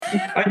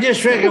I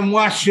just reckon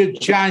Wass should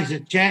change the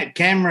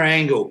camera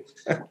angle.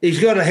 He's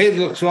got a head that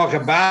looks like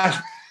a bass.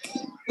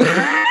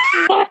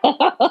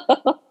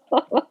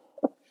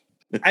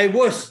 Hey,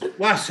 Wass,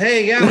 how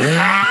you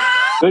going?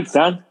 Good,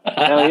 son.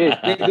 How are you?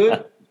 Yeah,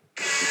 good.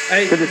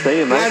 Hey, Good to see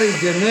you, mate. Bloody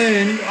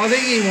Danoon, I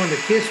think he wanted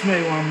to kiss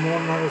me one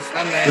morning on a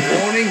Sunday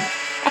morning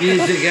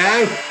years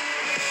ago.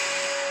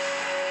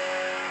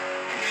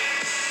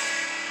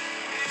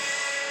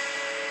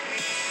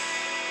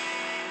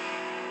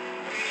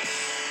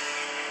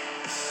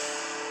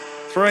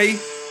 Three,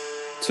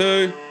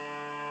 2,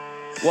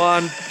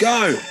 1,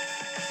 go.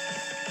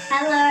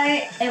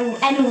 Hello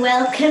and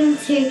welcome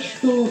to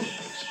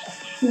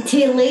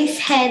Loose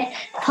Head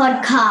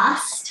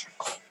Podcast.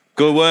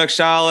 Good work,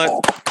 Charlotte.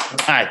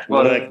 Hey,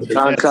 Charlotte.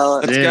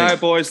 Let's go,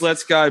 boys.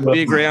 Let's go.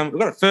 Big round. We've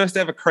got a first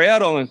ever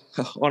crowd on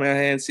our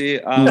hands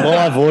here.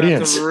 Live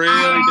audience. Have to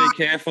really be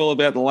careful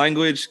about the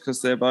language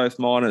because they're both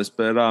minors,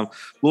 but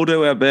we'll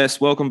do our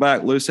best. Welcome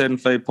back, Loose Head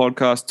and Feed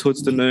Podcast.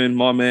 Toots Danoon,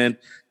 my man,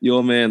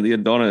 your man, the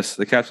Adonis,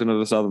 the captain of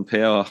the Southern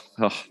Power.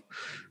 Oh,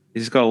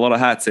 he's got a lot of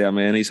hats out,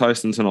 man. He's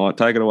hosting tonight.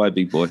 Take it away,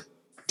 big boy.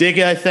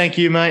 Dicko, thank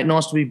you, mate.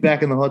 Nice to be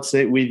back in the hot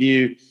seat with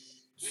you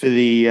for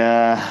the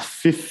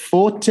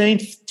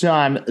 14th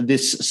time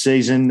this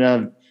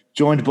season.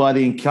 Joined by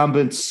the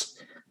incumbents,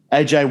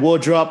 AJ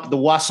Wardrop, the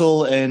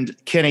Wassel, and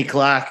Kenny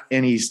Clark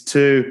and his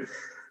two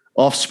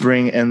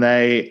offspring, and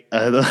they're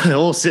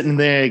all sitting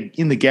there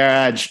in the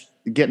garage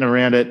getting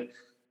around it.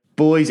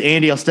 Boys,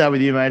 Andy, I'll start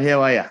with you, mate.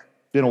 How are you?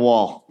 Been a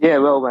while. Yeah,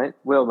 well, mate.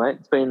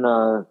 It's been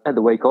had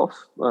the week off.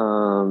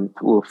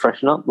 We'll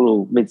freshen up,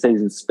 little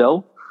mid-season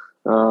spell.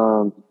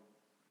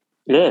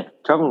 Yeah,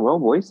 travelling well,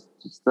 boys.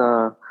 Just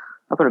up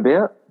and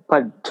about.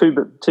 Played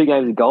two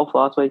games of golf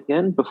last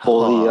weekend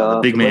before the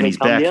big man. He's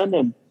back. Down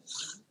and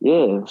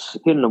yeah,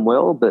 hitting them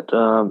well. But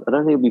I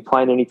don't think he'll be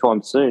playing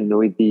anytime soon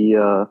with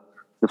the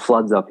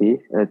floods up here.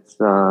 It's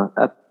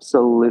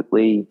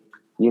absolutely,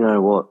 you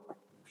know what.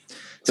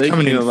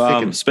 Speaking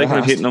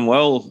of hitting them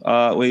well,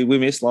 we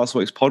missed last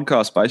week's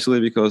podcast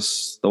basically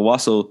because the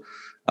Wassel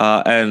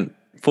and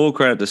full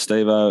credit to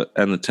Steve-O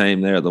and the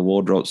team there at the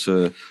Wardrops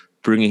for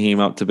bringing him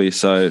up to be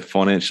so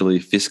financially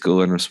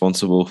fiscal and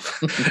responsible.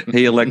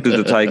 He elected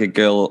to take a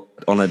girl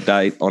on a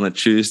date on a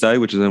Tuesday,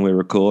 which is when we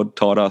record,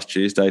 Tight Ass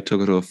Tuesday, took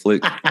her to a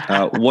flick.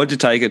 What'd you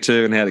take it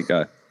to and how'd it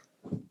go?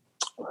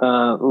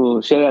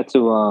 Well, shout out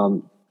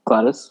to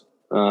Gladys,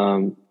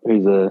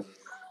 who's a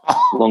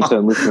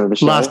long-term listener of the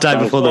show. Last day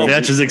before the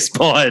vouchers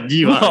expired.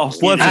 You are.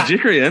 What's the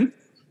Jickerian?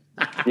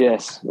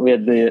 Yes, we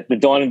had the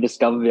Dine and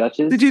Discover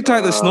vouchers. Did you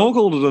take the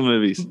snorkel to the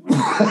movies?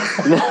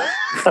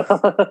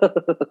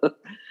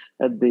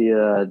 Had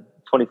the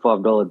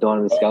 $25 Dine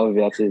and Discover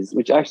vouchers,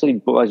 which actually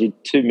buys you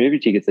 2 movie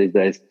tickets these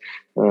days,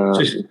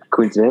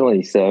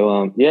 coincidentally.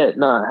 So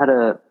had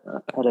a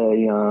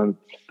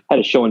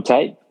show and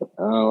tape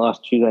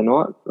last Tuesday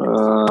night.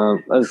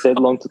 As I said,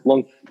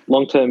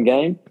 long-term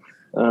game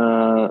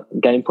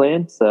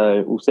plan.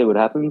 So we'll see what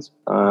happens.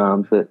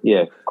 But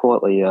yeah,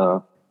 quietly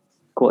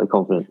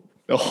confident.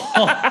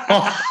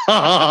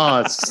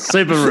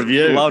 Super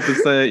review. Love to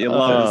see it. You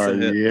love to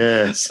see it.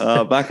 Yes.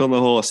 Back on the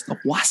horse.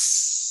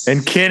 Was.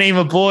 And Kenny,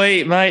 my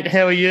boy, mate,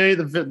 how are you?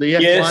 The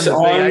F1, Yes, the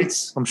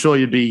V8s. I'm sure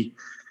you'd be.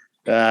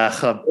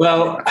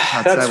 Well,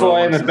 that's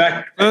why in the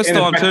back. First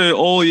time too,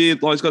 all year.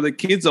 Like he's got the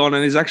kids on,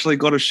 and he's actually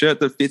got a shirt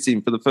that fits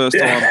him for the first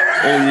time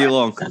all year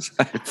long.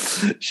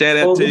 Shout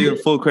out to you and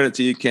full credit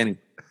to you, Kenny.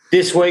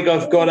 This week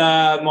I've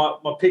got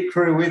my pit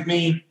crew with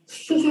me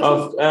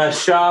of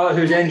Charlotte,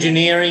 who's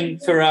engineering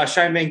for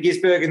Shane Van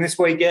Gisbergen this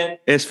weekend.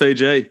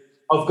 SVG.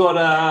 I've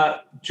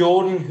got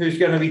Jordan, who's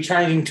going to be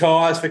changing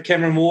tyres for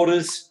Cameron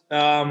Waters. The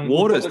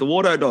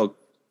Wardo dog.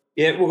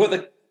 Yeah, we've got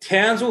the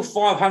Townsville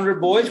 500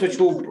 boys, which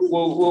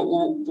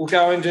we'll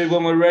go into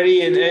when we're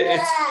ready, and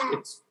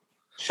it's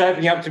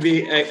shaping up to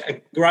be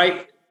a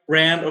great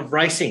round of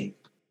racing.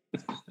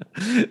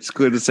 It's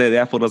good to see the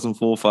apple doesn't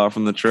fall far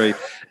from the tree.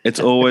 It's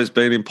always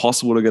been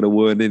impossible to get a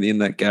word in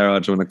that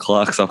garage when a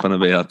Clark's up and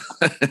about.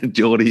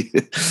 Geordie,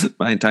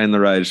 maintain the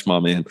rage, my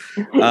man.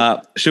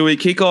 Should we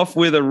kick off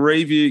with a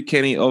review,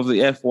 Kenny, of the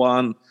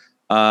F1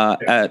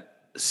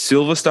 at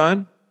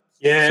Silverstone?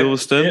 Yeah.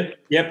 Silverstone?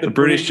 Yep. The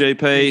British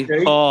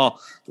GP. Oh, a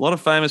lot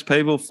of famous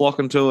people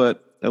flocking to it.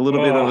 A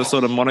little bit of a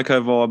sort of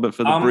Monaco vibe, but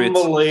for the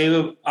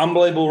Brits.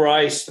 Unbelievable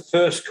race. The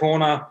first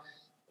corner,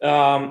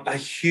 a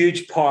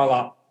huge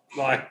pile-up.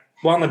 Like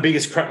one of the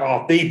biggest,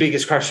 the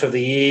biggest crash of the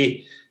year.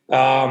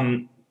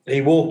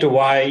 He walked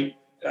away.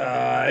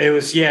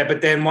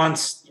 But then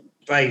once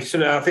they I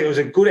think it was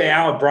a good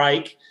hour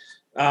break.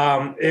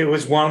 It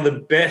was one of the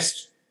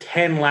best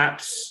 10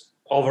 laps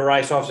of a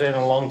race I've seen in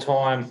a long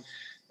time.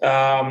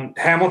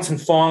 Hamilton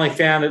finally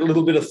found a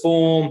little bit of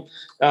form,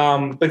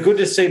 but good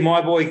to see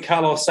my boy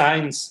Carlos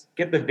Sainz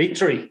get the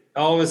victory.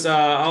 I was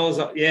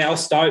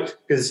stoked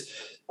because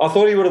I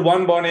thought he would have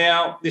won by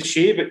now this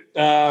year,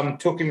 but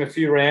took him a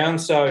few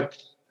rounds. So,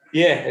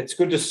 yeah, it's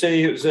good to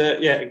see. It was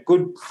a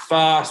good,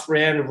 fast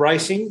round of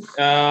racing.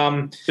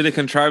 Bit of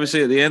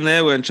controversy at the end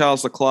there when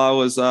Charles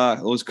Leclerc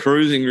was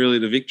cruising really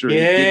to victory.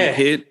 Yeah. Didn't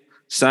hit.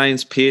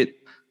 Sainz pit.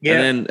 Yeah.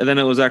 And then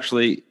it was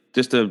actually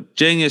just a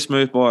genius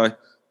move by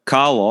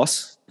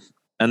Carlos.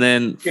 And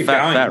then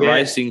fat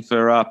racing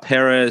for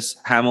Perez,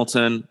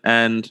 Hamilton,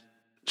 and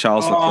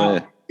Charles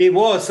Leclerc. It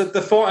was.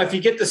 If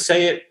you get to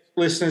see it,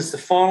 listeners, the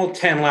final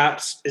 10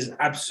 laps is an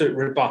absolute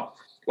ripper.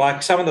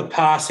 Like some of the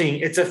passing,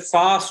 it's a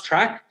fast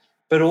track,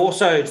 but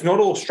also it's not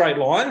all straight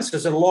lines.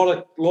 There's a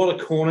lot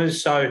of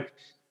corners, so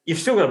you've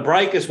still got a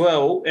break as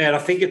well. And I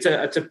think it's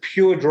a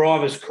pure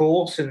driver's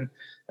course. And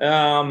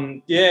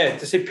to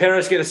see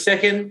Perez get a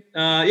second,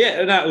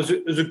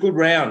 it was a good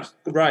round,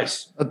 good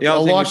race. The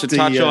other thing we should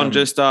touch on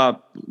just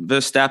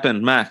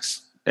Verstappen,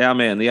 Max, our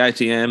man, the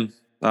ATM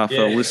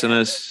for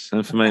listeners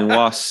and for me and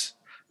Was,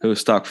 who was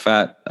stuck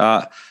fat.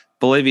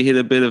 Believe he hit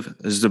a bit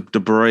of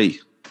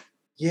debris.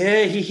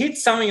 Yeah, he hit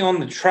something on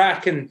the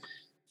track, and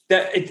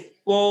I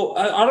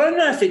don't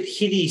know if it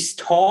hit his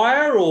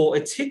tyre or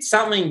it's hit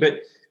something, but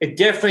it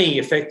definitely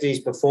affected his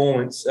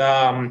performance.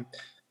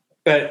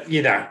 But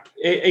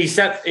he's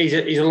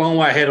a long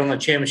way ahead on the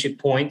championship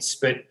points.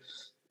 But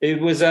it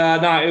was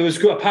it was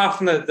good. Apart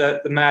from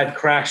the mad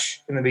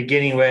crash in the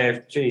beginning,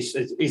 where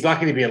he's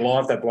lucky to be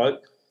alive, that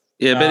bloke.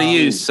 Yeah, but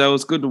he is. So it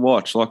was good to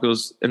watch. Like it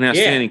was an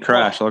outstanding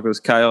crash. Like it was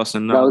chaos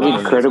and that was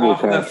incredible.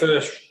 After that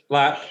first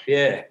lap,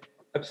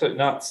 absolute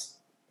nuts.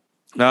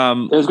 It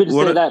was good to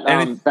see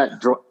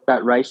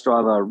that race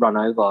driver run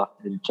over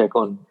and check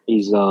on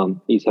his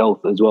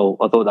health as well.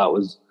 I thought that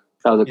was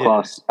a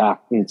class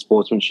act in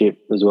sportsmanship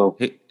as well.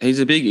 He's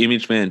a big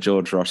image man,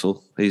 George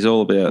Russell. He's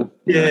all about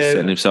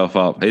setting himself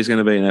up. He's going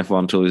to be in F1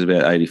 until he's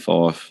about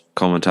 85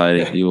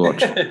 commentating. You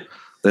watch.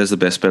 There's the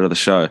best bet of the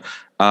show.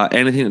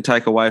 Anything to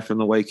take away from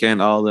the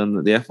weekend other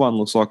than the F1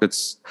 looks like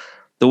it's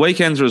the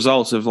weekend's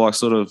results have like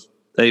sort of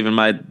even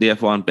made the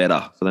F1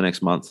 better for the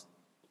next month.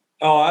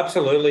 Oh,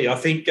 absolutely. I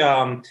think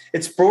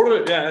it's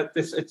brought it.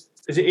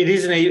 It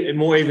is a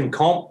more even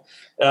comp.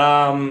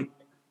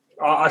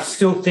 I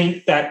still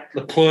think that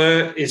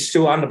Leclerc is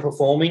still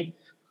underperforming.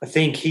 I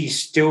think he's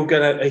still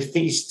gonna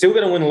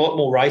win a lot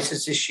more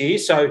races this year.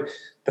 So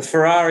the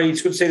Ferrari,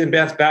 it's good to see them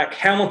bounce back.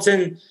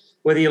 Hamilton,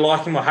 whether you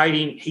like him or hate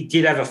him, he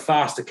did have a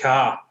faster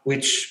car,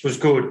 which was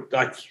good.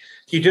 Like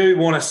you do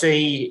want to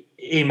see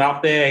him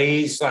up there.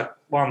 He's like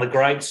one of the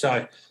greats.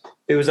 So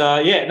it was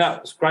it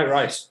was a great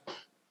race.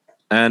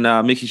 And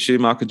Mickey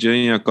Schumacher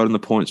Jr. got in the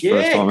points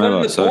first time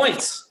ever.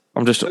 Points.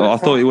 I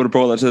thought you would have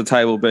brought that to the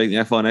table being the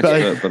F1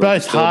 expert. But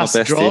both Haas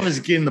drivers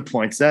getting the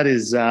points. That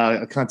is,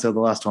 I can't tell the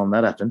last time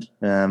that happened.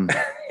 Was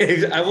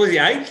he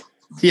 8th?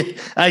 Yeah,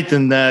 8th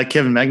and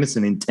Kevin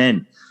Magnussen in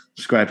 10,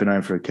 scraping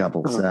home for a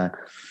couple.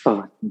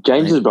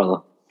 James's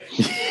brother.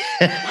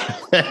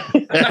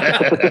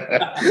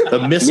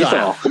 The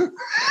missile.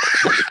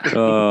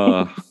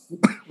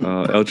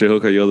 LG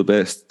Hooker, you're the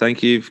best.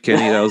 Thank you,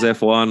 Kenny. That was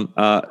F1.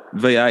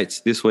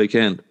 V8 this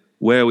weekend.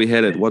 Where are we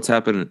headed? What's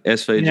happening?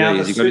 SVG,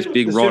 has he got his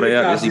big rod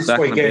out? Is he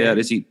backing about?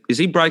 Is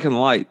he breaking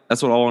late?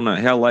 That's what I want to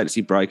know. How late is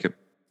he breaking?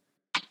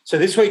 So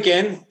this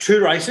weekend,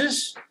 2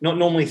 races, not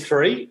normally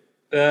 3.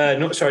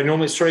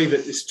 Normally it's 3, but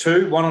it's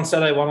 2. One on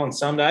Saturday, one on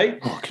Sunday.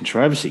 Oh,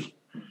 controversy.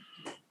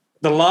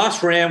 The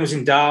last round was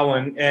in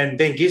Darwin, and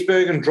then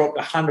Gisbergen dropped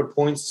 100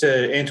 points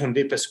to Anton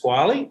De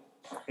Pasquale.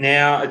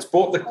 Now it's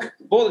brought the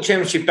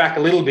championship back a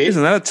little bit.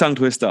 Isn't that a tongue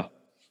twister?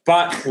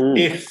 But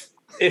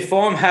if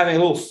I'm having a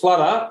little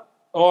flutter,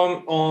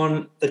 I'm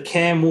on the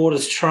Cam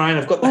Waters train.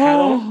 I've got the hat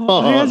on.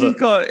 How's he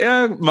got?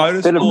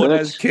 Motorsport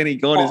has Kenny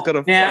got. He's got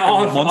a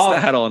monster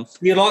hat on.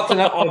 You'd like to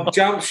know I've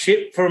jumped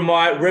ship from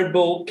my Red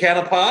Bull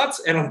counterparts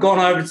and I've gone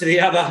over to the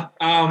other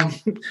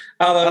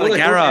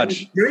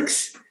garage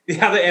drinks,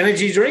 the other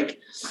energy drink.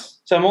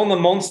 So I'm on the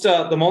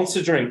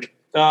monster drink.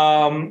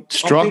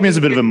 Struck me as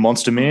a bit of a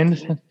monster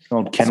man.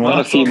 Old Ken Done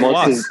a few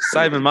monsters.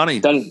 Saving money.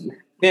 Done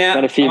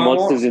a few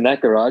monsters in that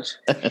garage.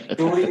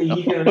 Jordy, are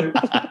you going to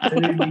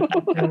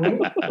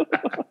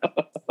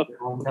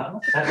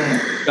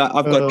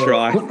I've got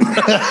try.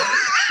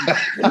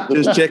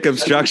 Just check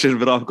obstruction,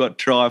 but I've got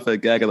try for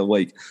gag of the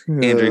week.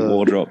 Andrew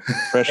Wardrop,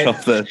 fresh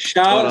off the.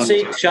 Charlotte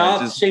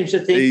seems to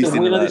think the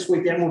winner this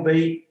weekend will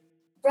be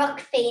Brock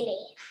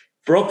Feeney.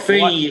 Brock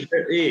Feeney.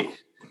 Yeah.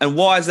 And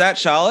why is that,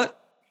 Charlotte?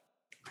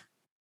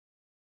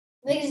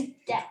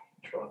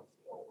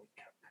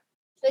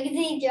 Because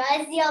he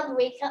drives the old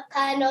recap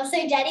car, and also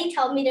Daddy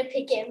told me to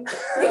pick him.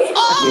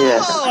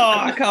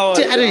 Oh, come on,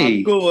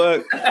 Daddy. Good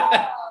work.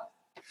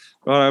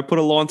 Right, I put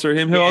a line through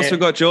him. Who else we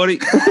got, Geordie?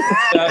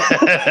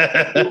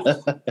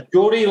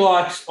 Geordie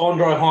likes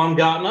Andre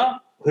Heimgartner,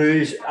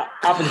 who's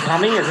up and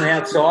coming as an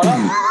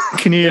outsider.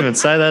 Can you even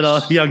say that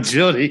on young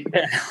Geordie?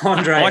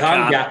 Andre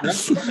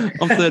Heimgartner.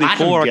 I'm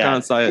 34. I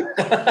can't say it.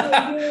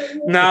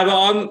 No,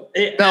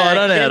 but I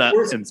don't know how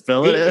to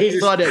spell it.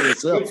 Find out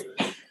yourself.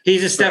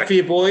 Here's a stat for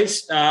you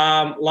boys.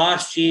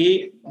 Last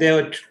year,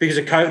 because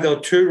of COVID, there were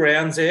 2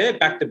 rounds there,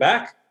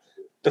 back-to-back.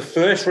 The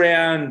first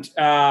round,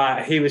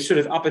 he was sort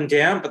of up and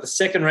down, but the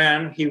second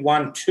round, he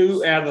won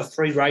 2 out of the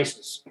 3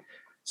 races.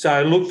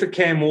 So look for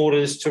Cam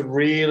Waters to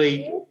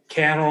really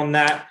counter on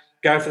that,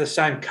 go for the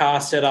same car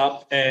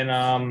setup,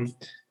 and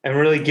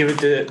really give it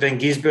to Van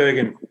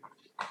Gisbergen.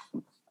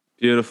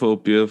 Beautiful,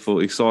 beautiful.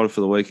 Excited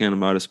for the weekend of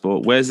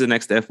motorsport. Where's the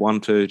next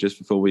F1 to, just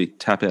before we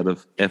tap out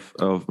of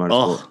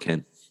motorsport,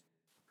 Ken?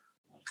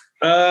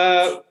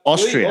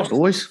 Austria,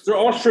 boys.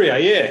 Austria,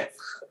 yeah.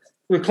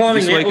 We're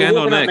climbing This weekend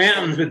or next? up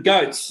mountains with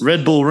goats.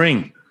 Red Bull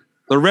Ring.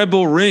 The Red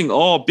Bull Ring.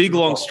 Oh, big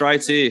long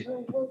straights here.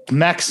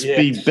 Max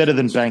be better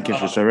than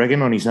Bankers, I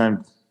reckon, on his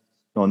home,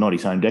 well, not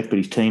his home deck, but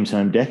his team's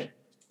home deck.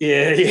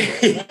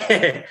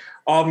 Yeah.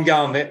 I'm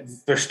going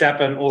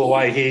Verstappen all the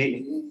way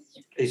here.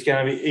 He's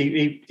going to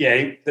be,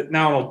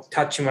 no one will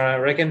touch him, I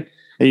reckon.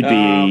 He'd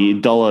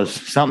be $1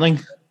 something.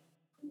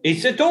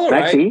 He's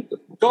 $1.80.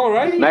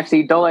 $1.80.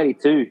 Maxi,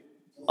 $1.82.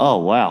 Oh,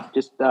 wow.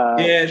 Just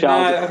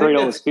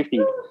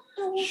 $3.50.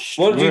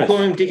 What did you call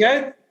him,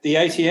 Dicko? The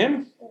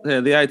ATM?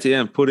 Yeah, the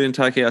ATM. Put in,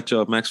 take out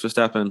job, Max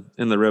Verstappen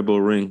in the Red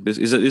Bull Ring.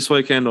 Is it this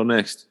weekend or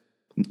next?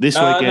 This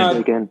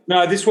weekend.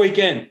 No, this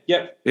weekend.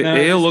 Yep.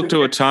 He'll look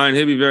to atone.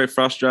 He'll be very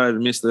frustrated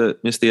and miss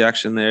the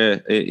action there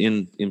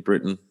in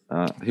Britain.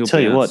 He'll tell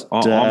you what,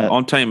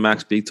 I'm Team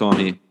Max big time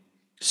here.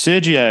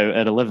 Sergio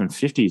at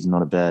 11.50 is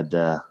not a bad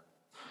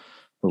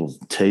little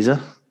teaser.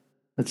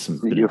 That's some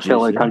your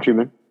fellow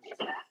countryman.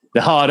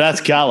 Oh, that's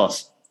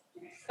Carlos.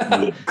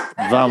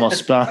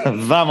 Vamos,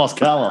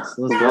 Carlos.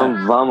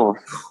 Vamos.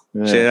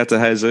 Yeah. Shout out to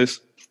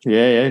Jesus.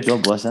 Yeah.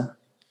 God bless her.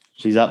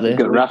 She's up there.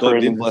 Got Rafa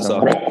in. Bless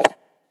her.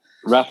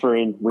 Rafa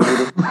in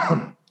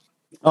Wimbledon.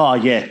 Oh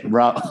yeah, don't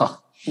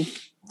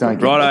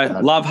get Righto.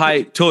 Love,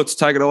 hate, Toots,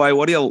 take it away.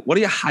 What do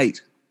you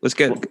hate?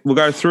 We'll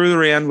go through the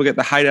round. We'll get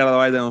the hate out of the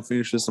way, then we'll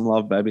finish with some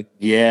love, baby.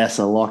 Yes,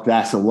 I like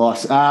that a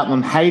lot.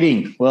 I'm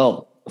hating.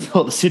 Well, I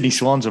thought the Sydney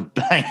Swans are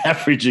bang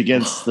average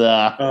against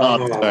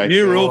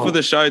new rule for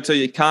the show too.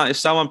 You can't, if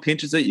someone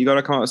pinches it, you got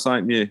to come up with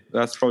something new.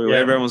 That's probably what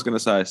everyone's going to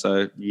say.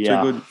 So too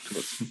good.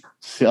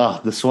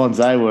 The Swans,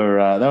 they were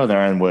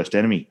their own worst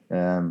enemy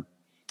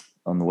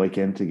on the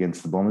weekend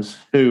against the Bombers,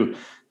 who,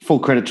 full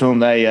credit to them,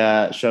 they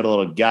showed a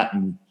lot of gut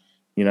and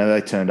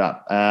they turned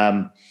up.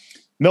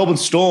 Melbourne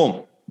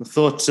Storm, I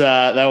thought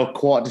they were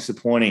quite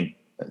disappointing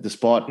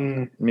despite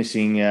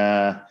missing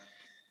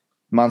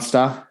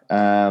Munster.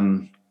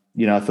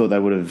 I thought they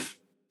would have.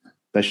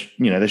 They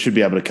should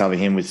be able to cover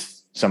him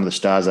with some of the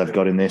stars they've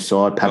got in their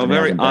side.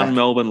 Very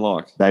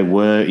un-Melbourne-like. They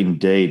were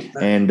indeed.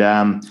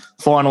 And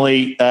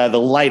finally, the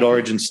late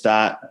Origin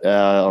start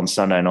on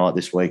Sunday night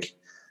this week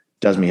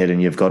does me head in.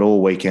 You've got all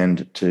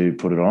weekend to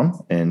put it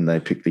on, and they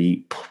picked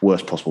the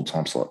worst possible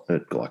time slot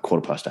at like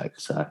 8:15.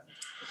 So,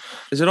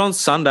 is it on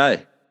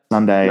Sunday?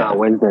 Sunday. No,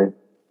 Wednesday.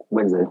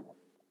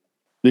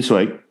 This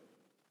week.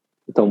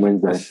 It's on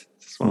Wednesday.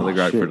 It's one of the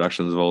great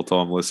productions of all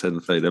time. Let's Head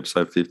and Feed,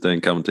 episode 15,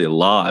 coming to you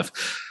live.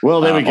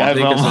 Well, there we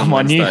go.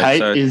 My new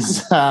hate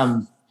is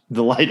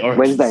the late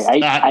Origin. Wednesday,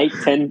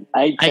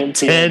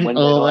 8:10.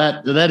 Oh,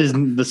 that is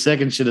the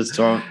second shittest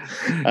time.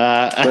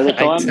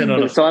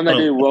 The time they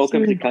do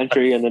Welcome to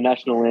Country and the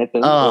National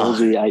Anthem, will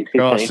be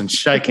 8:15. And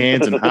shake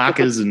hands and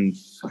harkers and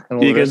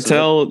all you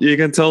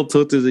can tell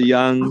Toot is a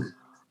young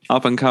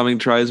up and coming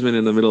tradesman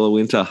in the middle of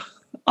winter.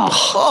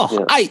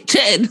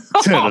 8:10.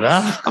 Turn it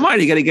up. I'm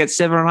only going to get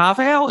 7.5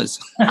 hours.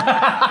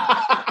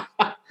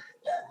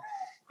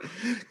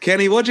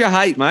 Kenny, what'd you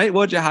hate, mate?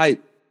 What'd you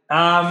hate?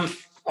 I'm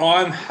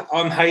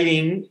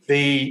hating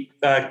the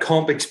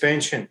comp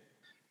expansion.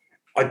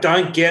 I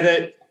don't get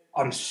it.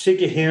 I'm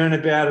sick of hearing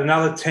about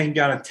another team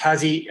going to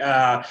Tassie.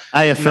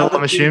 AFL,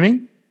 I'm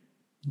assuming?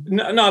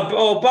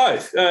 No,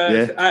 both.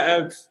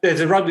 There's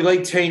a rugby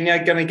league team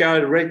now going to go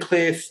to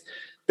Redcliffe.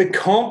 The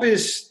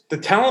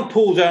talent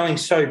pool is only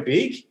so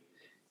big,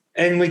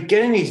 and we're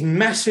getting these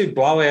massive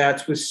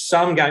blowouts with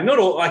some games. Not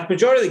all, like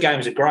majority of the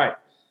games are great,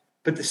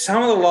 but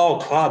some of the lower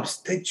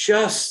clubs, they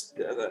just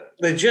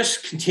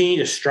continue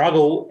to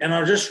struggle. And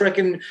I just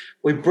reckon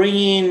we bring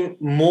in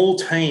more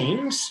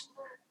teams,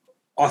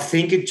 I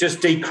think it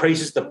just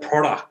decreases the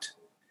product.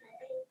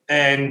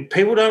 And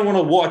people don't want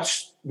to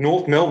watch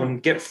North Melbourne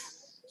get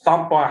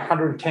thumped by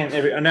 110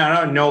 every.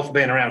 Now, I know North have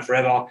been around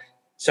forever,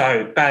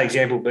 so bad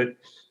example, but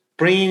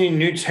bringing in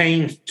new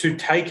teams to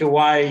take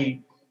away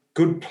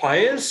good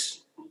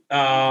players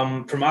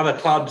from other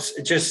clubs,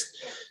 it just,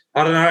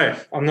 I don't know.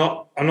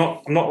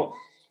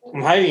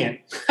 I'm hating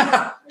it.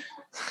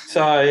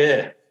 So,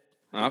 yeah.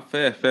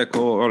 Fair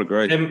call. I'd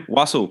agree.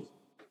 Wassel.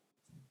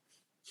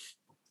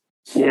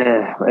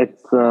 Yeah,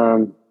 it's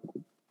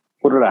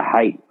what did I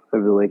hate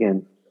over the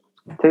weekend?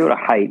 I'll tell you what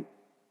I hate.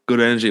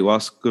 Good energy,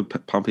 Was. Good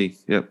pumpy.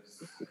 Yep.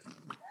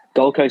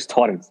 Gold Coast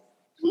Titans.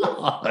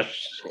 Oh,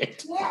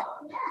 shit.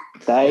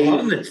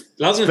 Loving the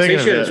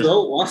t-shirt as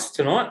well, Was,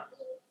 tonight.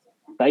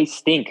 They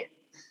stink.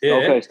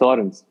 Gold Coast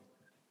Titans.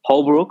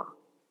 Holbrook,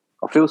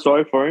 I feel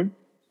sorry for him.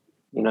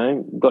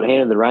 Got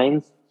handed the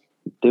reins.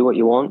 Do what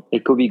you want. He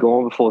could be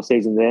gone before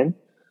season's end.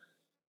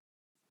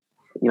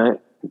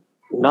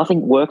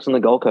 Nothing works on the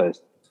Gold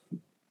Coast.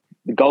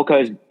 The Gold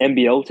Coast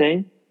NBL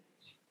team.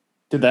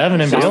 Did they have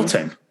an NBL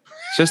team?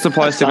 It's just a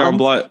place to go and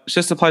blow. It's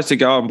just a place to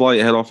go and blow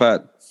your head off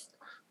at.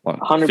 Like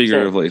 100%.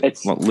 Figuratively,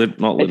 not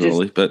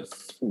literally, but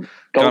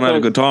go and have a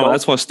good time.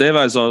 That's why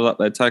Stevo's up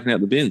there taking out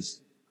the bins.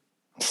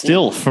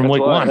 Still from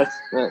week one. I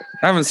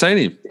haven't seen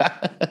him.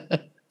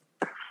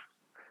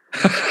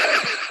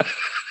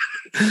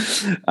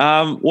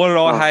 What did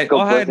I hate?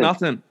 God I bless hate him.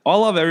 nothing. I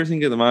love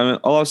everything at the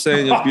moment. I love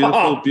seeing your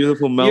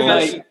beautiful You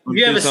melons.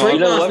 have a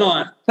sleep last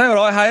night. Tell you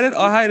what I hated?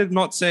 I hated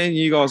not seeing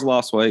you guys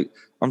last week.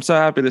 I'm so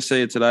happy to see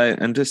you today,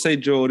 and to see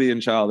Geordie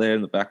and Charles there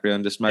in the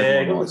background just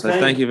made my night. So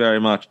thank you very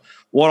much.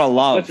 What I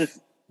love, To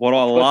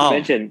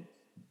mention,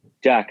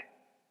 Jack,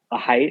 I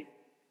hate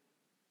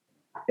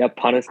our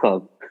punters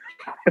club.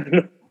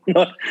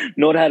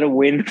 not how to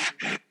win.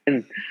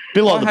 And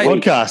Bit like the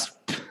podcast.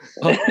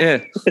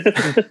 Yeah.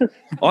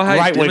 I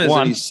hate Great week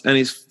one. and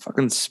his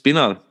fucking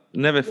spinner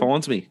never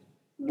finds me.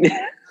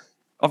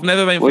 I've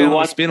never been found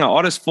on a spinner.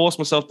 I just forced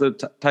myself to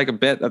take a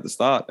bet at the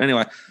start.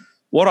 Anyway,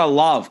 what I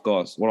love,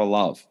 guys,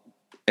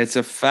 it's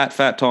a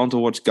fat time to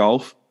watch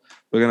golf.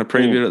 We're going to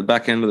preview it at the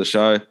back end of the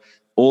show.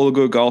 All the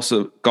good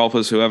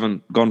golfers who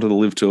haven't gone to the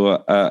Live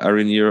Tour are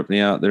in Europe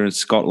now. They're in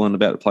Scotland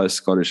about to play the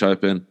Scottish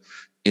Open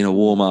in a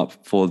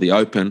warm-up for the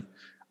Open.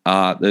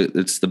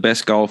 It's the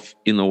best golf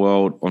in the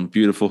world on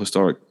beautiful,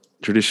 historic,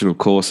 traditional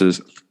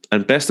courses.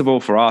 And best of all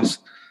for us,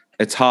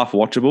 it's half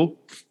watchable.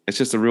 It's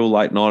just a real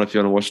late night if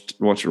you want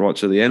to watch it right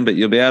to the end. But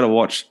you'll be able to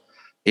watch,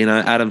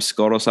 Adam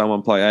Scott or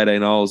someone play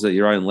 18 holes at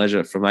your own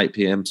leisure from 8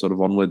 p.m. sort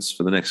of onwards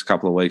for the next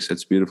couple of weeks.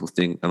 It's a beautiful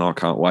thing, and I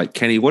can't wait.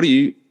 Kenny, what are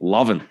you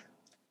loving?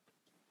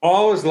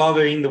 I was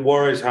loving the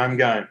Warriors home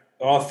game.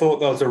 I thought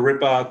that was a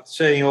ripper,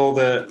 seeing all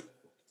the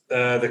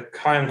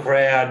home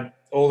crowd,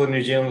 all the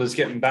New Zealanders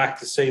getting back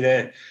to see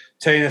their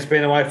team that's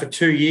been away for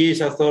 2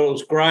 years. I thought it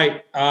was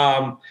great.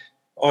 I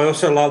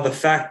also love the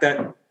fact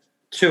that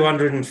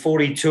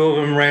 242 of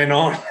them ran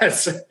on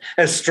as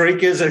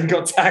streakers and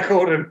got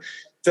tackled and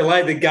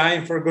delayed the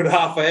game for a good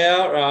half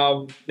hour.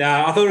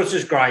 I thought it was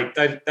just great.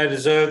 They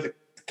deserve the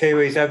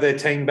Kiwis have their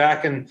team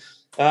back, and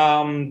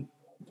they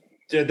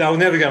were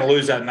never going to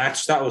lose that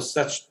match.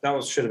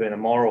 That should have been a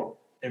moral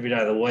every day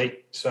of the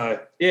week. So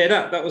yeah,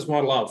 that was my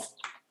love.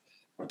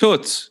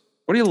 Toots,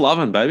 what are you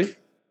loving, baby?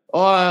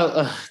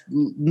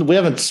 We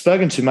haven't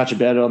spoken too much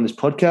about it on this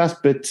podcast,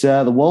 but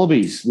the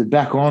Wallabies, they're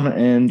back on,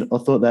 and I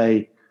thought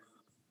they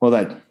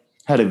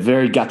had a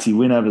very gutsy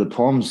win over the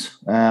Poms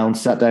on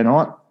Saturday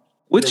night.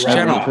 Which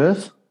channel?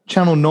 Perth.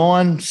 Channel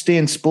 9,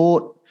 Stan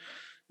Sport.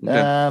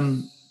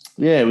 Okay.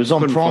 It was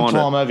on prime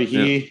time over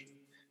here,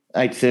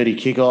 8:30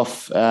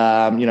 kickoff.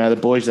 The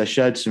boys, they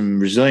showed some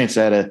resilience.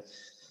 They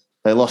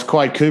lost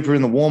Quade Cooper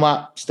in the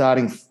warm-up,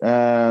 starting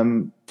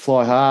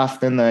fly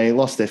half. Then they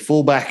lost their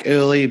fullback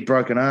early,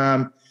 broken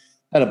arm.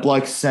 Had a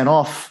bloke sent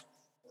off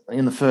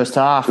in the first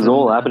half. It was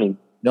all happening.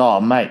 Oh,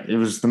 mate, it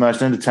was the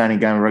most entertaining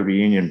game of rugby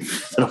union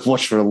that I've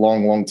watched for a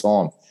long, long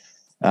time.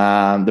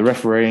 The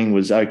refereeing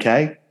was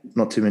okay,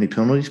 not too many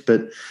penalties,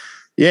 but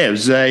yeah, it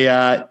was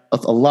I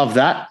love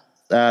that.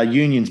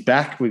 Union's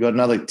back. We got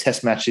another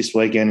test match this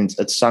weekend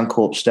at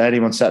Suncorp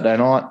Stadium on Saturday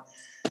night,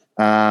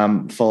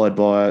 followed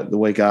by the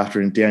week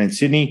after down in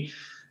Sydney.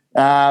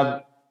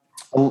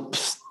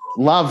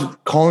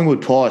 Love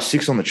Collingwood Pies,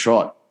 6 on the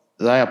trot.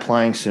 They are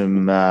playing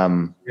some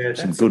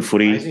good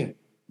footy. Amazing.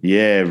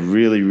 Yeah,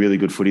 really, really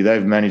good footy.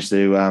 They've managed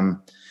to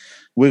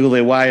wiggle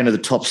their way into the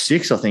top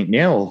 6, I think,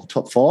 now, or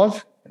top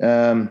 5.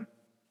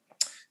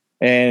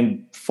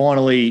 And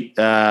finally,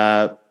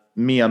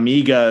 mi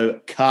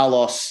amigo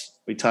Carlos,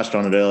 we touched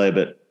on it earlier,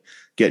 but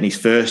getting his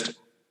first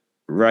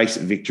race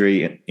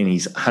victory in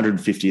his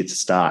 150th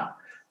start.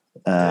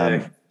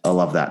 I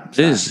love that.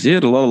 You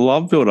had a lot of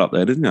love built up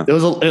there, didn't you?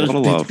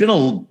 It's been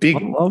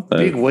a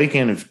big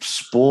weekend of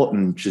sport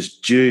and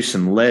just juice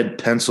and lead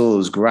pencil. It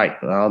was great.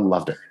 I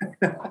loved it.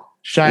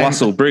 Shane,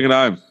 Russell, bring it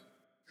home.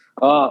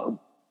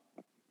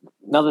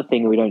 Another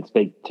thing we don't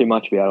speak too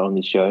much about on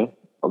this show,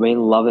 I've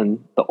been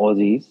loving the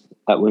Aussies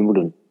at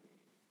Wimbledon.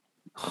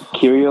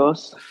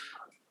 Kyrgios,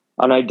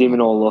 I know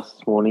Dimonor lost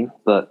this morning,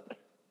 but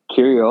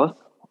Kyrgios,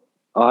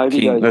 I hope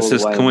he goes all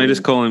the way. Can we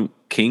just call him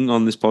King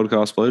on this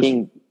podcast, please?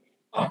 King.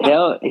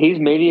 His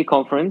media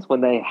conference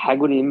when they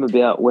haggled him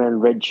about wearing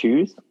red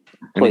shoes.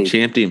 And he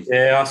champed him.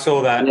 Yeah, I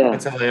saw that. Yeah.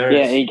 That's hilarious.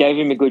 Yeah, and he gave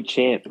him a good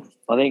champ.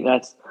 I think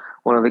that's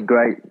one of the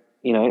great,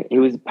 he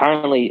was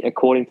apparently,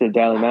 according to the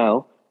Daily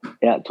Mail,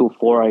 out till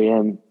 4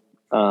 a.m.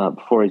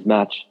 Before his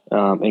match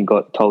and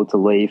got told to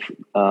leave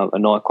a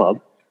nightclub.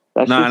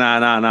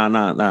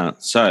 No.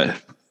 So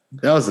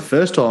that was the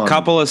first time.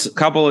 Couple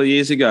of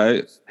years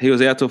ago, he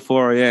was out till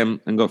 4 a.m.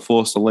 and got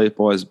forced to leave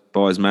by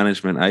his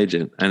management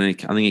agent. And I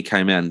think he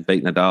came out and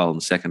beat Nadal in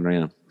the second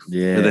round.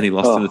 Yeah. And then he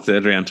lost in the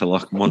third round to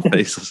like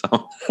Monfils or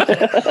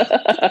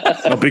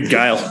something. Big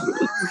Gale.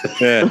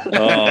 Yeah.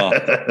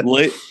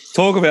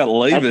 Talk about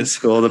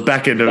levers. Or the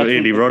back end of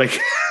Andy Roddick.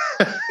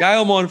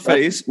 Gale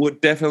Monfils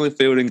would definitely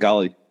field in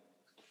gully.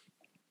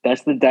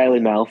 That's the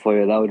Daily Mail for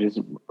you. They would just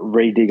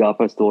re-dig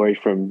up a story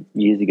from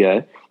years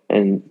ago.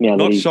 And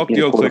not shocked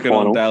you're clicking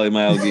on Daily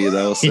Mail gear.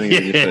 They were seeing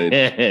in your feed.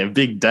 Yeah,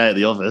 big day at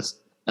the office.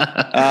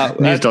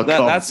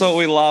 That's what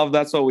we love.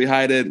 That's what we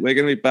hated. We're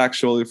going to be back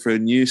shortly for a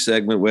new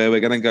segment where we're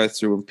going to go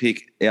through and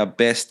pick our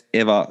best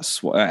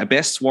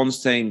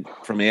Swans team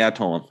from our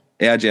time,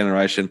 our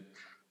generation.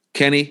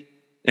 Kenny,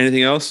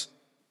 anything else?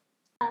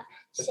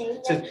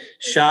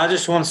 Shah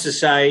just wants to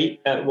say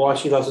why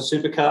she loves the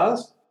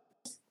supercars.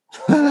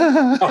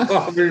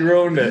 I've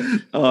ruined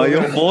it. Oh,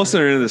 you're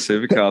forcing her into the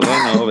supercars.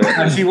 I don't know about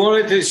that. She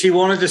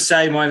wanted to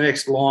say my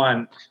next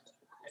line,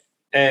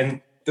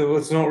 and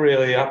it's not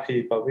really up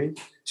here, Bobby.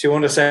 She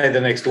wanted to say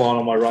the next line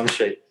on my run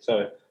sheet.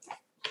 So,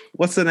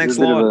 what's the next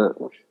line?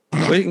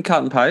 Well, you can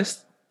cut and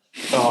paste.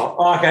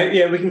 Oh, okay.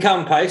 Yeah, we can cut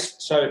and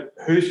paste. So,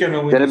 who's going to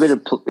win? Is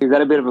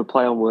that a bit of a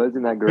play on words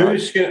in that group?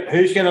 Who's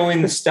going to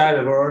win the State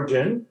of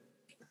Origin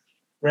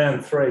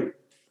round 3?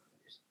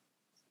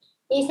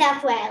 New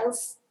South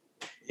Wales.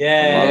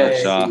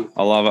 Yeah.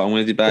 I love it. I'm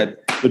with you, babe.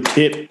 Good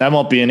tip. That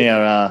might be in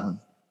our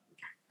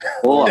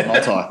multi.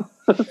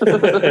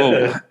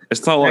 Well,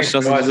 it's not like she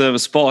doesn't deserve a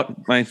spot.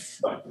 I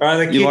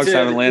mean, you guys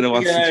haven't landed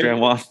one since round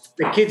 1.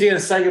 The kids are going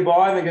to say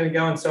goodbye and they're going to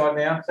go inside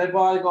now. Say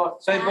bye, guys.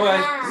 Say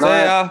bye. See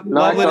ya.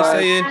 Lovely to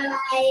see you.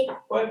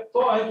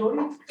 Bye,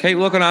 Jordan. Keep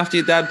looking after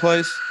your dad,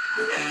 please.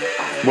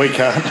 We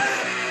can't.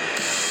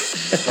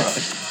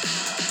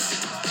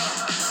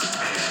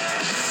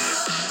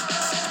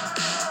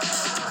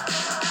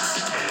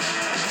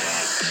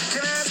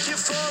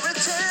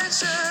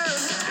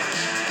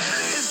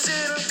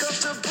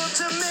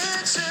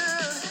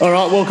 All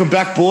right, welcome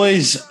back,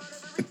 boys.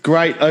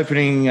 Great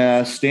opening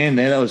stand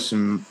there. That was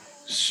some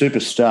super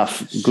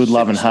stuff. Good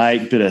love and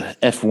hate, bit of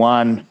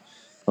F1.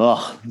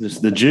 Oh,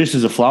 the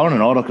juices are flowing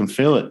tonight. I can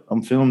feel it.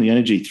 I'm feeling the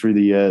energy through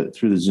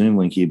the Zoom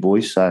link here,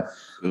 boys. So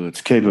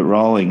let's keep it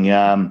rolling.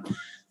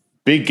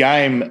 Big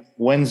game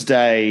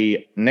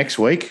Wednesday next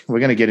week. We're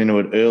going to get into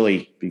it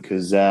early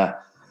because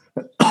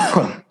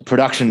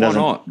production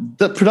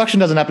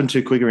doesn't happen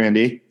too quick around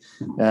here.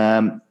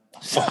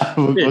 So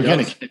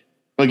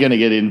we're going to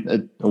get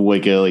in a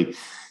week early.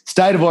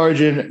 State of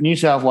Origin, New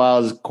South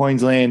Wales,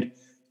 Queensland,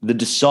 the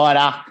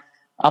decider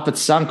up at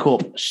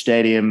Suncorp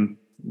Stadium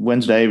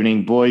Wednesday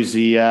evening. Boys,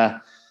 I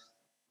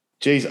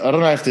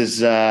don't know if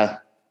there's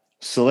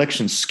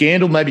selection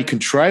scandal, maybe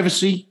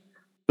controversy,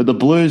 but the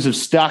Blues have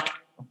stuck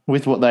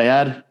with what they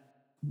had,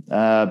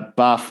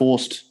 bar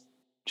forced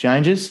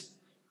changes.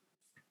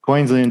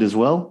 Queensland as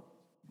well.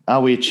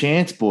 Are we a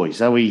chance, boys?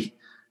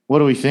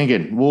 What are we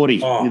thinking? Wardy,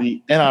 you're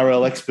the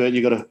NRL expert.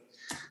 You got a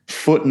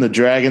foot in the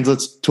Dragons.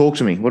 Let's talk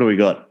to me. What do we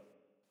got?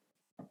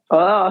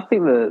 I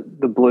think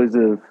the Blues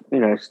have,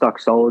 stuck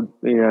solid.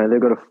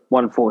 They've got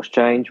one forced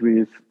change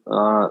with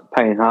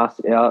Payne Haas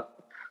out.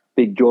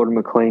 Big Jordan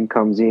McLean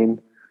comes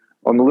in.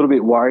 I'm a little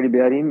bit worried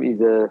about him.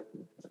 He's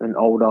an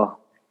older,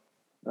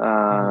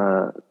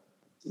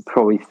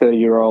 probably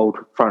 30-year-old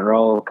front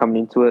rower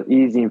coming into it.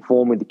 He is in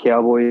form with the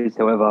Cowboys,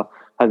 however,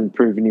 hasn't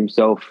proven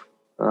himself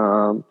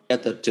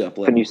at the top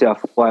level for New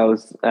South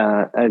Wales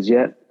as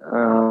yet.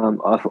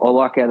 I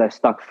like how they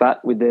stuck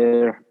fat with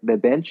their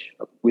bench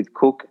with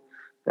Cook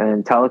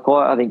and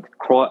Talakai.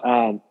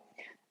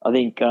 I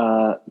think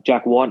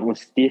Jack White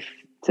was stiff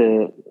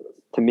to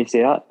miss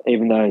out,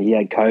 even though he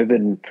had COVID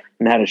and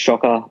had a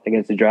shocker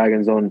against the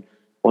Dragons on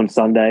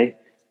Sunday.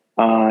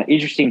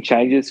 Interesting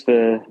changes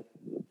for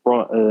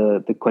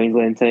the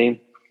Queensland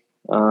team.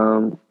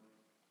 I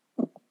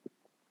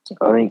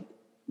think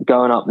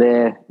going up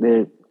there,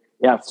 they're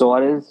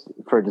outsiders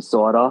for a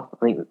decider. I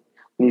think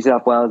New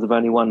South Wales have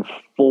only won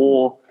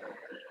 4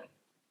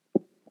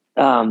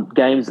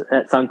 games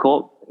at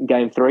Suncorp.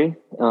 Game 3.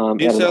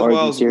 New South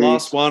Wales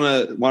last won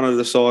a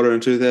decider in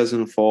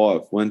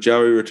 2005 when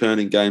Joey returned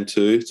in Game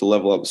 2 to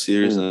level up the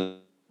series and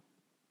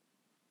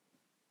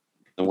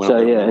went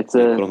up and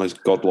put on those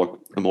godlike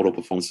immortal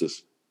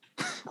performances.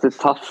 It's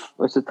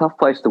a tough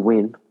place to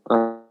win.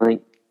 I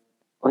think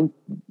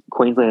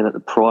Queensland at the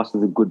price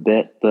is a good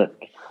bet, but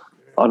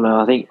I don't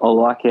know. I think I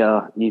like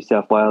how New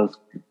South Wales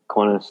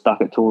kind of stuck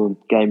it to them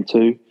Game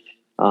 2,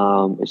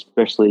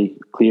 especially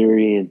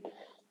Cleary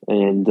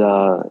and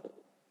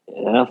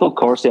I thought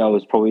Coruscant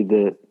was probably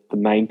the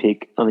main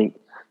pick. I think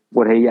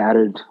what he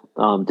added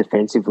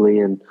defensively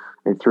and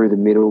through the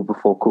middle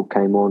before Cook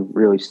came on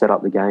really set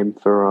up the game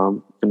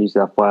for New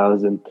South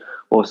Wales. And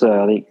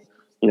also I think,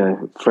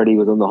 Freddie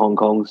was on the Hong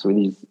Kongs with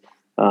his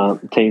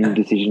team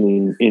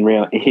decision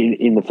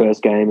in the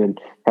first game, and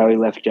how he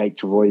left Jake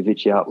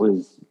Trbojevic out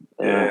was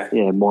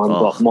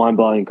mind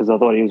blowing, because I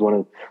thought he was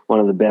one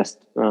of the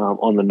best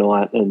on the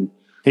night. And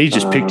he's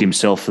just picked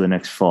himself for the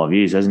next 5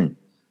 years, hasn't he?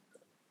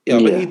 Yeah,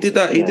 but he did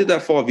that. He did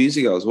that 5 years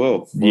ago as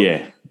well.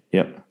 Yeah.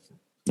 Yep.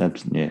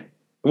 It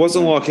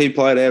wasn't like he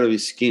played out of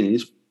his skin. He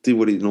just did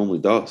what he normally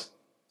does.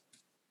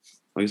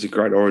 He's a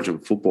great Origin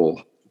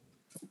footballer.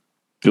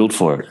 Built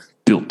for it.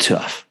 Built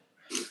tough.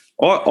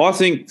 I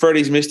think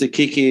Freddie's missed a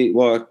kick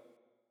here.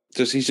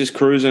 He's just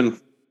cruising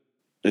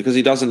because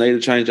he doesn't need a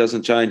change.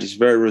 Doesn't change. He's a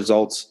very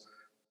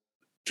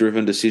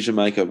results-driven decision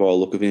maker by the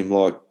look of him.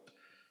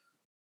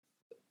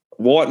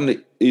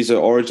 Whiten is an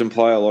Origin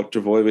player like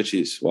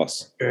Trbojevic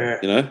was.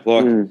 Yeah.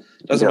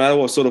 Doesn't matter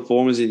what sort of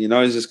form he's in.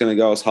 He's just going to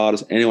go as hard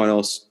as anyone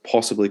else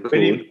possibly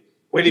could.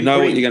 What you're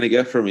going to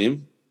get from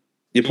him.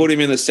 You put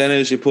him in the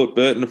centres, you put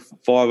Burton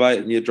 5'8",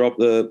 and you drop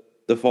the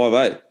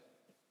 5'8".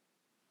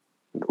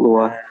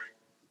 I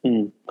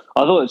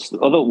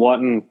thought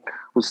Whiten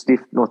was stiff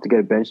not to get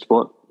a bench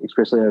spot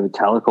especially over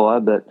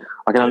Talakai, but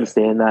I can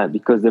understand that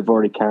because they're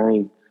already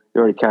carrying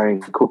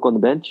Cook on the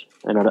bench,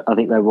 and I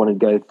think they want to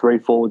go 3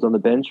 forwards on the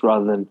bench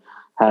rather than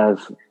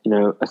have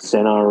a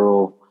centre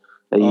or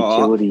a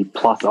utility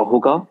plus a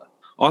hooker.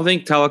 I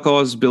think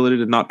Talakai's ability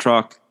to nut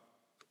truck,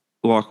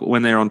 like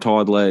when they're on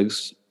tired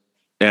legs,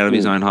 out of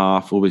his own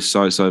half, will be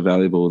so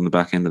valuable in the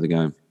back end of the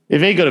game.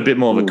 If he got a bit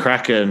more of a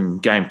crack in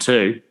game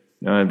 2,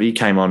 he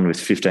came on with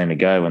 15 to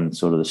go and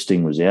sort of the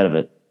sting was out of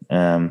it.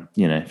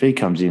 If he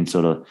comes in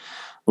sort of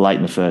late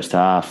in the first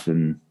half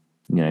and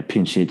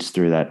pinch hits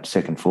through that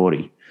second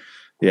 40,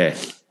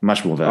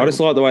 much more valuable. I just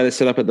like the way they're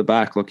set up at the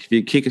back. Like if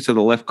you kick it to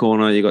the left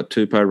corner, you got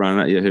Tupou running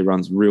at you who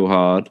runs real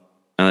hard,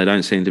 and they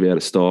don't seem to be able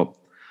to stop.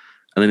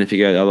 And then if you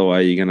go the other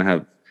way, you're going to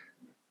have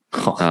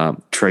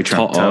Tree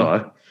Trunk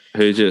Toa,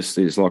 who just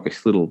is like a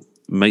little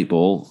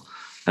meatball.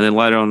 And then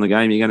later on in the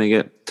game, you're going to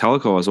get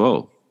Talakai as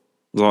well.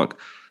 Like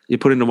you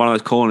put into one of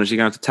those corners, you're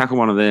going to have to tackle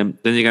one of them,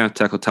 then you're going to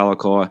tackle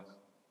Talakai.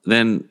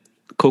 Then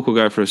Cook will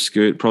go for a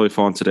scoot, probably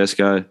find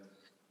Tedesco.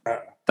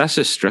 That's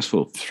just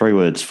stressful. 3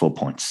 words, 4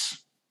 points.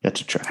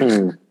 That's a track.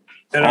 And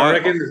I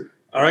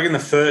reckon the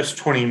first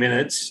 20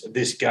 minutes of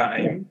this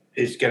game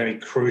is going to be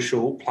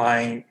crucial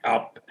playing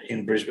up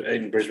in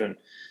Brisbane.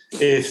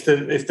 If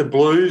the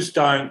Blues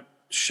don't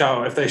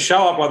show, if they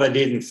show up like they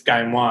did in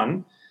game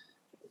 1,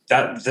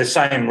 that the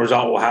same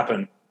result will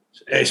happen.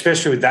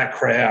 Especially with that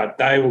crowd,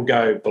 they will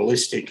go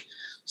ballistic.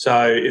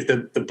 So if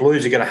the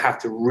Blues are going to have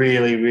to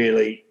really,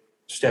 really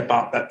step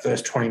up that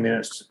first 20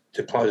 minutes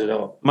to close it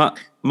off.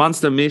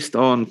 Munster missed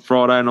on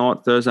Friday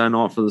night, Thursday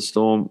night for the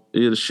Storm.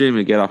 You'd assume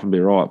he'd get up and be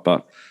right,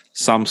 but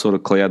some sort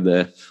of cloud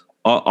there.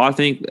 I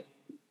think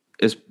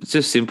it's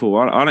just simple.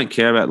 I don't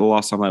care about the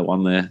last time they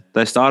won there.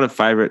 They started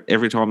favourite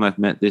every time they've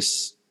met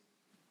this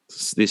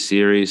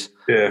series.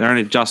 Yeah. They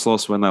only just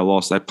lost when they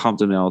lost. They pumped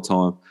them the whole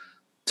time.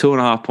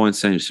 2.5 points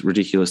seems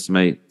ridiculous to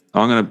me.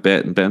 I'm going to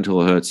bet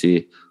until it hurts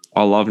here.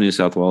 I love New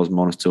South Wales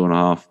minus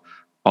 2.5.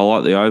 I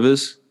like the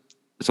overs.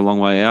 It's a long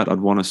way out. I'd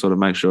want to sort of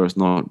make sure it's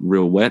not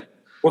real wet.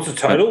 What's the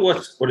total?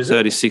 What is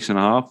it?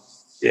 36.5.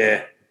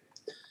 Yeah.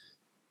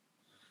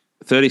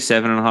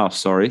 37.5,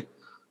 sorry.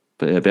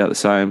 But about the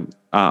same.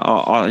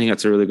 I think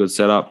that's a really good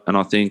setup. And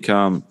I think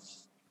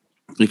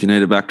if you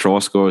need a back try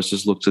scorers,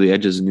 just look to the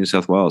edges in New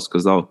South Wales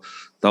because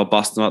they'll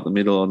bust them up the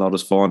middle and they'll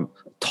just find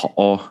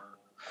Tupou.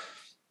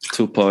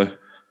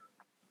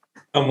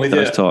 I'm with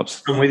those you.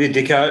 Types. I'm with you,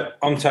 Dicko.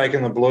 I'm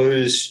taking the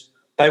Blues.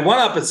 They won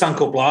up at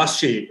Suncorp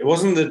last year. It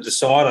wasn't the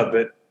decider,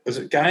 but was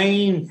it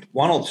game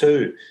 1 or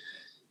 2?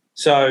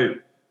 So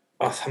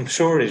I'm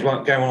sure it is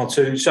game 1 or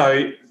 2.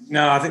 So,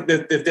 no, I think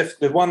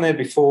they've won there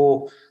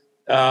before.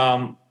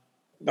 I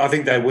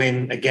think they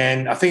win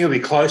again. I think it'll be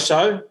close,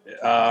 though.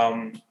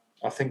 I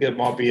think it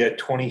might be a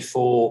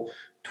 24-20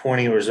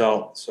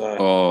 result. So.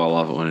 Oh, I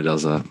love it when he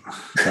does that.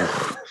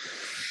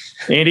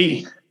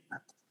 Andy?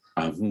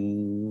 I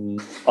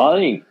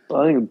think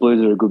the Blues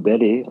are a good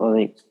bet here. I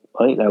think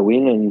they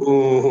win and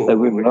they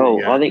win well.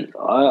 Yeah.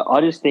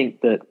 I just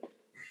think that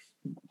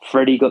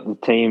Freddie got the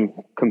team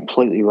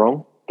completely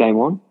wrong game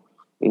 1.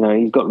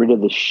 He's got rid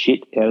of the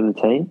shit out of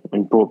the team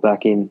and brought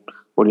back in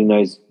what he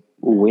knows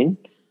will win.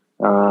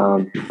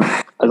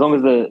 As long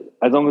as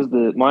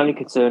the my only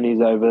concern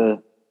is over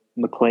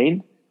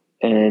McLean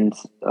and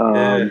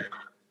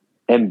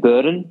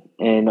Burton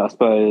and I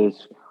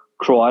suppose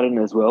Crichton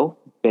as well,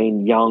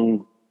 being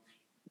young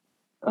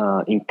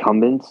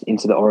incumbents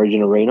into the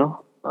Origin arena.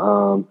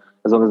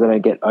 As long as they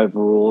don't get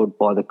overawed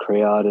by the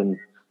crowd and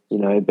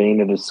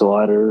being a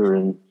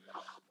decider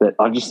but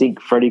I just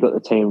think Freddie got the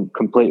team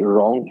completely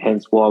wrong,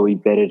 hence why we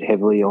betted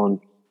heavily on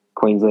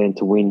Queensland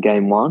to win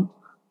game 1.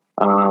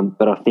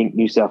 But I think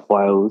New South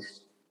Wales,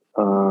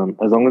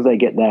 as long as they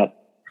get that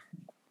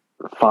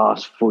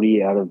fast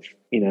footy out of,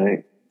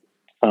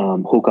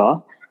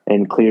 Hooker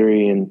and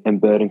Cleary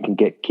and Burton can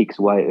get kicks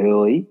away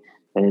early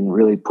and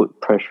really put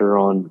pressure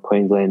on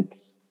Queensland.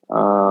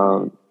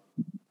 I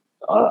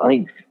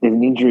think there's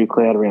an injury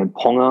cloud around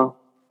Ponga,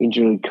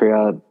 injury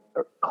cloud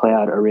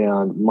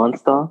around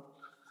Munster.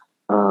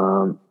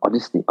 I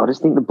just think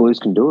the Blues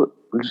can do it.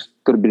 We've just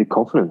got a bit of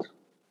confidence.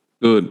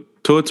 Good.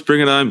 Toots,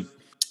 bring it home.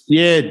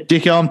 Yeah,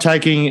 Dicko, I'm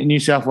taking New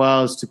South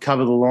Wales to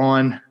cover the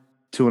line,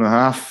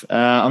 2.5.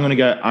 I'm going to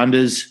go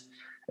unders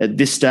at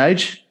this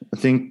stage. I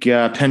think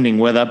pending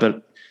weather,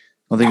 but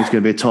I think it's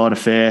going to be a tight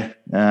affair.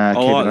 I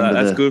like that.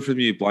 That's good from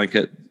you,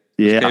 Blanket.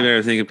 Yeah. Keep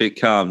everything a bit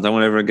calm. Don't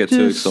want everyone to get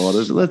too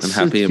excited and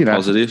happy and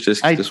positive.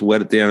 Just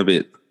wet it down a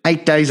bit.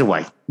 8 days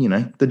away.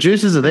 The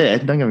juices are there.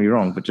 Don't get me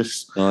wrong, but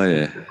just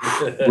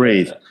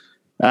breathe.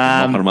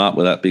 Mopping them up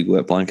with that big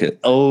wet blanket.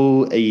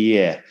 Oh,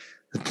 yeah.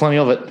 There's plenty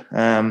of it.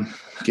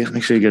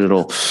 Make sure you get it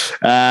all.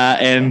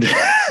 And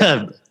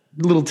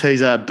little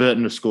teaser,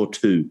 Burton to score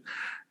 2.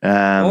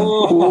 Yeah,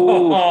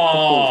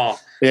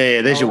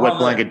 there's your wet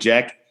blanket,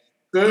 Jack.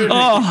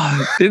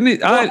 Oh, didn't he?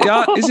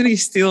 Isn't he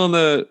stealing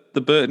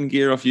the Burton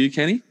gear off you,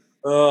 Kenny?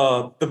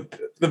 Oh,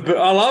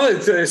 I love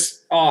it.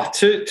 It's,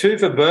 two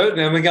for Burton,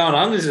 and we're going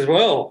unders as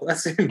well.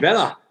 That's even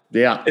better.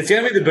 Yeah, it's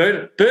going to be the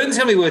Burton. Burton's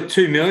going to be worth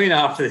 $2 million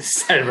after this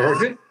state of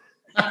origin.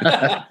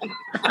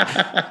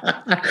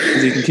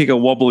 He can kick a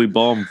wobbly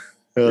bomb.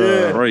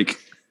 Freak.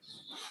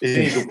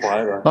 Isn't he a good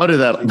player, though? I'll do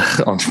that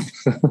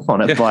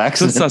on it by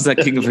accident. Sometimes that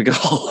king of a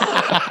goal.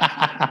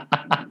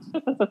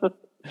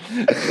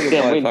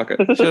 Fuck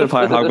it. Should have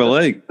played rugby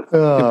league.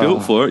 You're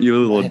built for it, you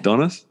little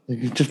Adonis.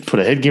 Just put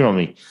a headgear on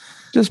me.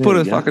 Just put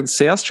a fucking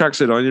South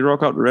tracksuit on. You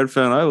rock up to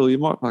Redfern Oval, you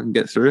might fucking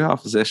get through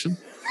half a session.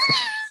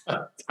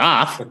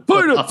 Half? Feed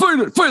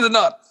the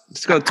nut.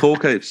 Just got to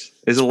talk heaps.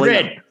 There's a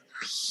leader.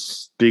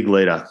 Big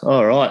leader.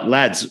 All right,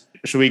 lads.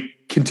 Should we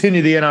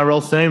continue the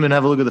NRL theme and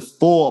have a look at the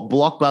 4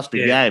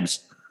 blockbuster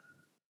games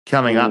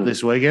coming up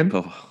this weekend?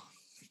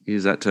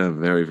 Use that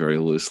term very, very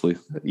loosely.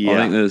 Yeah. I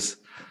think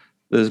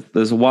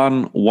there's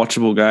one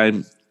watchable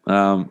game.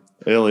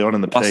 Early on in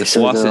the piece.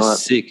 Wes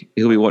is sick.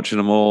 He'll be watching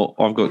them all.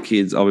 I've got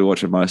kids. I'll be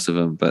watching most of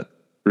them. But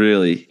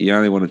really, you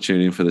only want to tune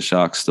in for the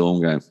Sharks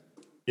Storm game.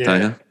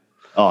 Don't you?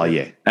 Oh,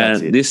 yeah.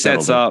 And this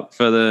sets up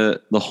for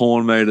the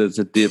horn meter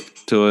to dip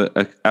to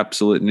an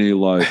absolute new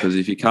low, because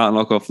if you can't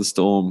knock off the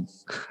Storm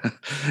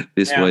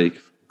this week.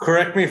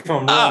 Correct me if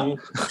I'm wrong.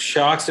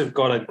 Sharks have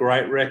got a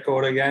great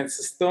record against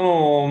the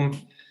Storm.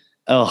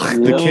 Oh,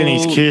 the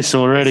Kenny's kiss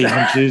already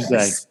on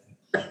Tuesday.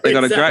 They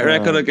got a great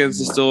record against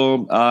the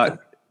Storm.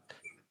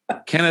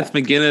 Kenneth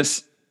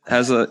McGuinness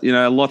has a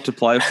lot to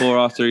play for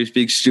after his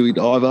big Stewie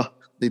diver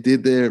they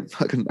did there at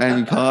fucking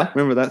Amy Park.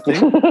 Remember that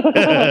thing?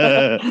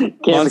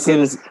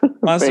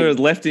 Munster had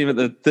left him at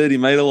the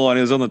 30-metre line.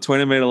 He was on the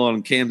 20-metre line,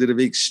 and Cam did a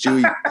big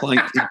Stewie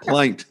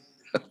planked.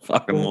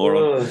 Fucking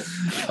moron.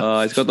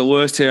 He's got the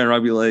worst hair in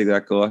rugby league,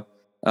 that guy.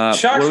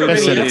 Sharks got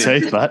set of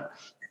teeth, mate.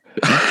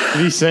 Have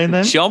you seen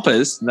them?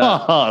 Chompers?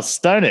 No. Oh,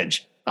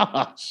 Stonehenge.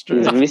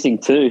 He's missing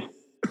 2.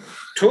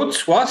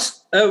 Toots, what?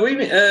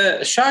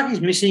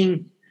 Sharky's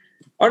missing.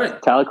 I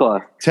don't.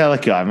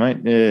 Talakai, mate.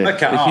 Yeah.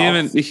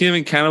 Okay. The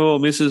human cannibal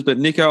misses, but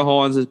Nico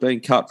Hines has been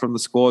cut from the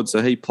squad,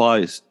 so he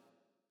plays.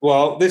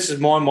 Well, this is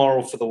my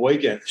moral for the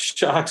weekend.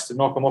 Sharks to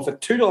knock them off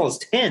at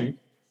 $2.10.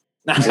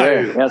 No.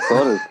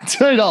 Outside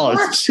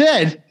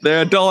 $2.10.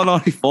 They're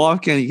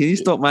 $1.95, Kenny. Can you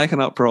stop making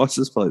up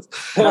prices, please?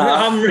 Well,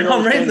 I'm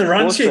reading the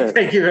run sheet.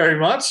 Thank you very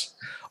much.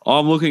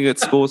 I'm looking at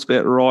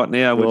Sportsbet right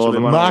now, which will be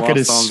the one market of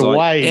the is last times I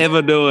swaying.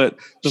 ever do it.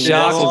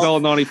 Sharks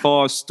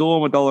 $1.95,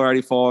 Storm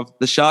 $1.85.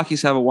 The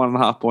Sharkies have a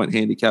 1.5 point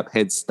handicap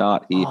head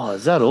start here. Oh,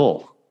 is that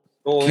all?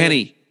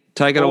 Kenny,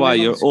 take it away.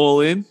 You're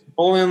all in?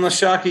 All in the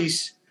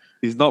Sharkies.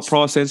 He's not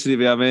price sensitive,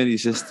 our man.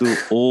 He's just still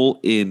all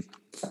in.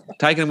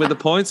 Taking him with the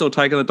points or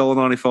taking the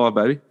 $1.95,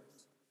 baby?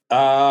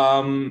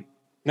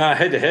 No,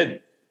 head to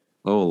head.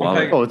 Oh, love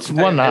it. Oh, it's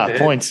 1.5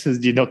 points.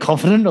 You're not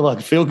confident, or like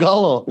a field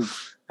goal, or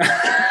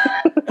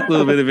a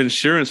little bit of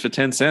insurance for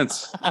 10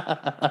 cents.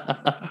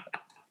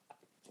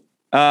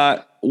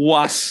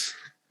 Was.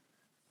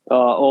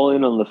 all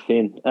in on the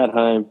Finn at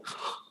home.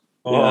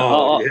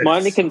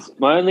 Yes.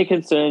 My only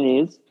concern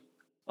is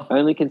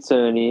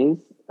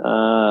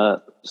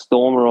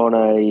Storm are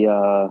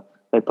on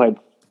they played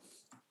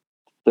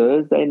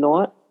Thursday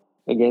night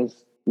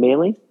against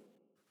Manly.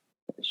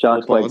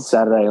 Sharks played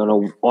Saturday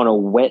on a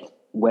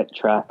wet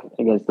track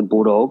against the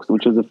Bulldogs,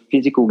 which was a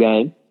physical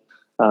game.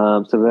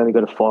 So they've only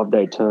got a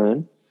 5-day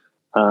turn.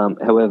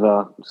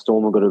 However,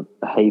 Storm have got a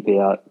heap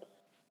out.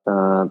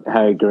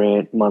 Harry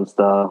Grant,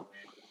 Munster,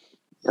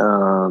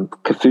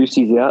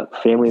 Kafusi's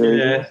out, family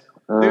reasons.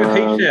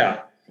 Heaps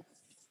out.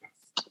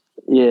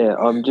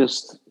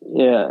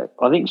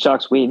 I think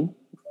Sharks win,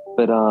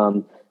 but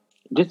it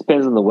just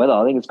depends on the weather.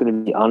 I think it's going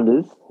to be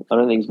unders. I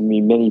don't think it's going to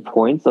be many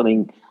points. I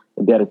think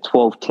about a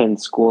 12-10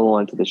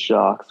 scoreline to the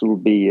Sharks will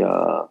be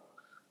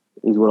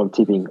is what I'm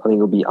tipping. I think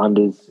it'll be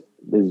unders.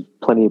 There's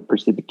plenty of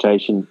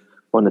precipitation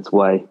on its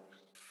way.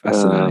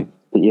 Fascinating.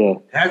 But yeah,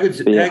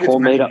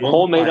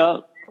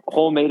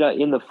 Hall meter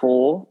in the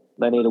 4.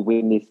 They need to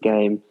win this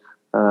game.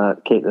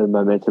 Keep the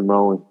momentum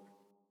rolling.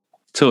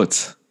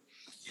 Toots.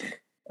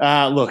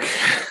 Look,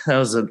 that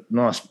was a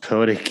nice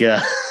poetic.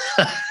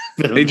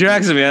 He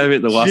drags me out a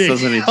bit, the West,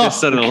 doesn't he?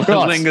 Just sort of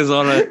lingers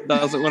on it.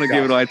 Doesn't want to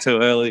give it away too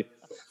early.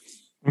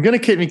 I'm going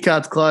to keep my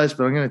cards close,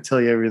 but I'm going to tell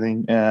you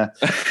everything.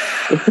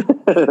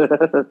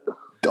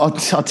 I'll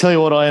tell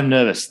you what, I am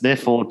nervous. Their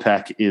forward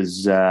pack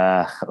is,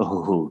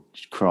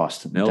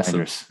 Christ, Nelson.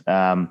 dangerous.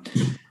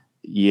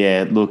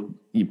 Look,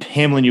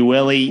 Hamlin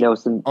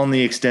Ueli on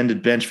the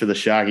extended bench for the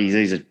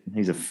Sharkies.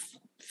 He's a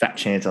fat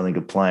chance, I think,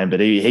 of playing, but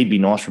he'd be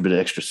nice for a bit of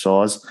extra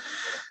size.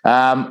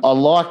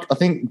 I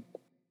think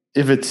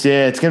if it's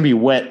going to be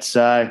wet,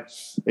 so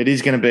it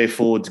is going to be a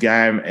forwards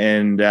game,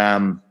 and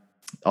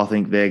I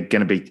think they're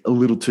going to be a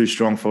little too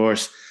strong for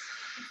us.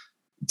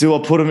 Do I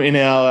put them in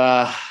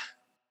our?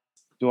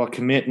 Do I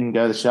commit and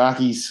go the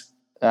Sharkies?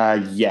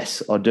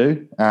 Yes, I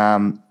do.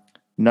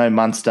 No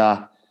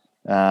Munster.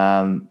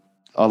 I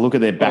look at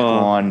their back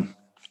line.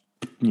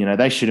 You know,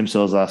 they shit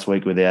themselves last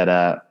week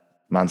without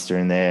Munster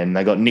in there, and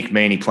they got Nick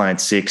Meaney playing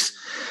 6.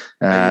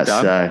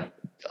 So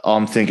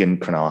I'm thinking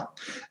Cronulla.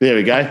 There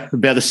we go.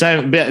 About the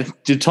same.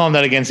 To time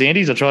that against the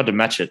Andes, I tried to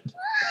match it.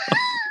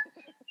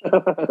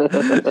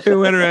 We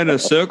went around in a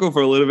circle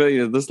for a little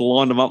bit and just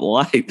lined them up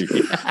late.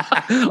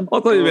 I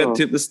thought you were about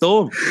to tip the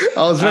Storm.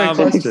 I was very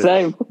close to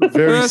Same.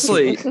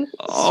 Firstly,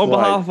 on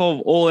behalf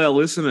of all our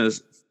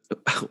listeners,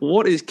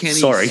 what is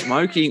Kenny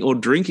smoking or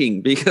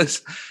drinking?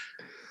 Because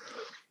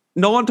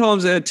 9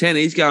 times out of 10,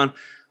 he's going,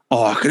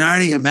 I can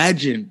only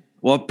imagine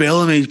what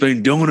Bellamy's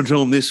been doing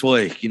to him this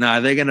week. You know,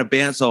 they're going to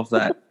bounce off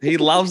that. He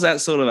loves that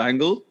sort of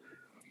angle.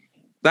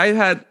 They've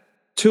had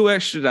 2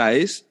 extra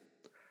days.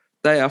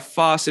 They are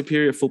far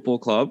superior football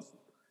club.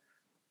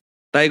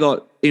 They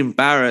got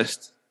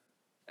embarrassed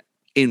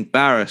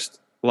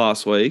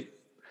last week.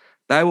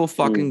 They will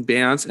fucking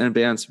bounce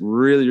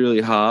really, really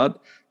hard.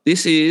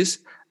 This is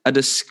a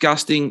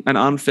disgusting and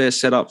unfair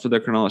setup for the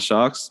Cronulla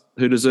Sharks,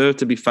 who deserve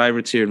to be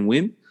favourites here and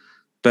win.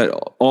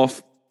 But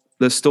off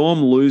the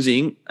Storm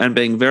losing and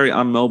being very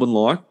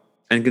un-Melbourne-like,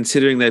 and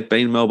considering they've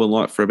been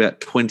Melbourne-like for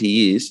about 20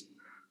 years,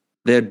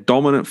 they're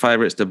dominant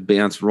favourites to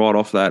bounce right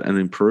off that and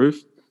improve.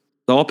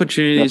 The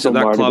opportunities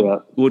that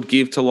club would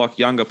give to like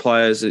younger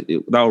players,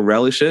 they'll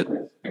relish it.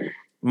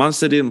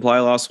 Munster didn't play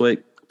last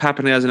week.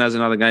 Pappenhausen has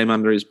another game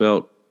under his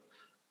belt.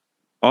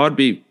 I'd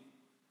be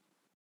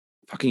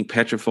fucking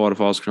petrified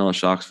if I was a Cronulla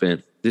Sharks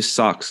fan. This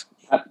sucks.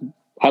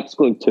 Pap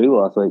scored 2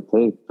 last week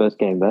too. First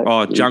game back.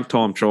 Oh, junk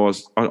time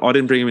tries. I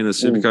didn't bring him in the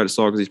Supercoach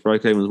side because his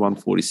break even was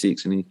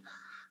 146 and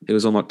he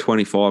was on like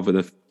 25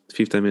 with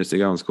 15 minutes to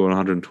go and scored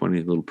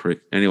 120, little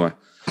prick. Anyway.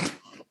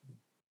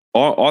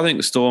 I think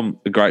the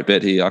Storm a great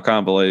bet here. I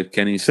can't believe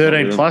Kenny's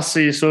 13 plus. So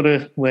you're sort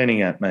of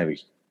leaning at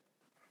maybe.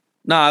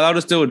 No, they'll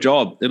just do a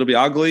job. It'll be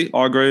ugly.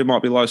 I agree. It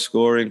might be low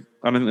scoring.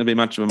 I don't think there'll be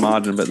much of a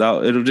margin, but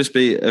it'll just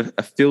be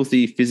a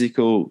filthy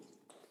physical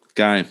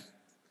game.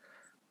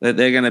 They're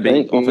going to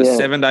be off a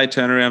 7-day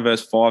turnaround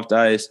versus 5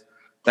 days.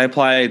 They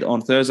played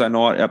on Thursday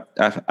night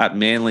at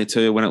Manly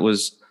too when it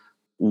was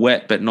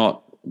wet but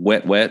not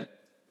wet.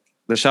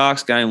 The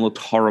Sharks game looked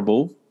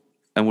horrible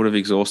and would have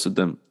exhausted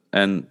them.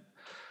 And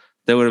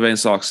there would have been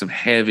like some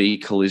heavy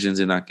collisions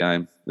in that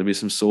game. There'd be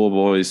some sore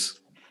boys.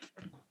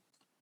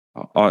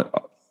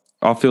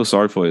 I feel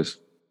sorry for you.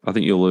 I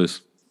think you'll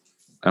lose,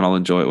 and I'll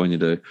enjoy it when you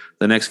do.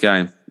 The next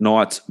game,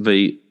 Knights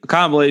v. I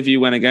can't believe you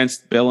went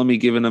against Bellamy,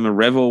 giving them a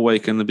rev all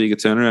week in the bigger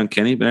turnaround,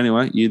 Kenny. But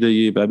anyway, you do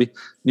you, baby.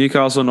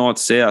 Newcastle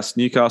Knights South.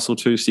 Newcastle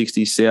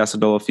 260, South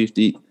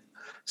 $1.50.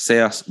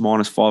 South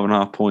minus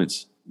 5.5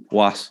 points.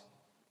 What?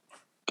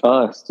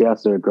 Oh,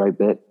 South are a great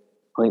bet.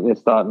 I think they're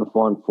starting to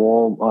find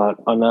form.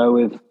 I know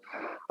we've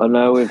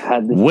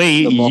had this.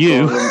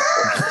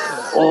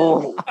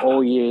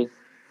 all year.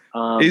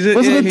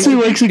 Wasn't it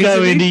 2 weeks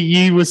ago, Andy?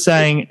 You were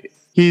saying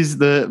here's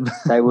the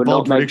they will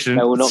not make the 8.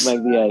 They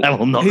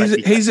will not.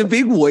 He's a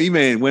big wee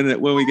man when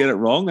we get it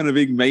wrong, and a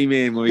big me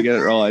man when we get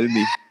it right, isn't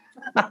he?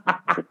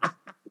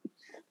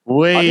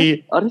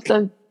 I just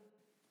don't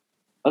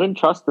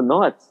trust the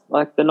Knights.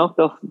 Like they knocked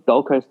off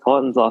Gold Coast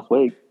Titans last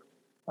week.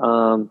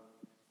 South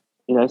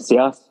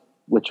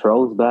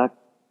Latrell's back.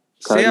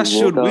 South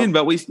should win,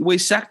 but we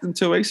sacked them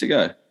 2 weeks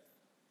ago.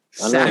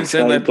 Sam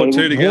said they put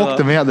 2 together. Walked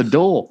them out the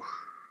door.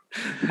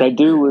 They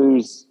do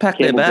lose. Pack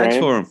their bags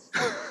for him.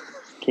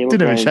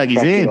 Didn't even shake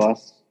his hand.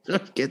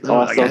 Get them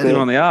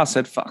on the arse.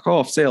 Said fuck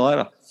off. See you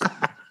later.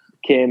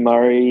 Cam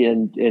Murray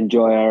and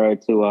Joy Arrow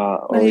to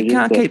Origin. You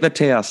can't keep the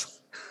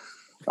towels.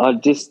 I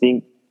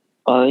think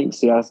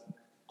South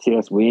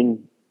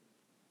win.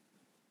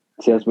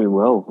 South win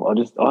well. I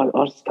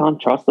just can't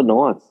trust the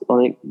Knights. I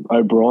think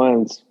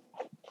O'Brien's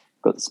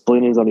got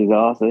splinters on his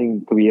ass. I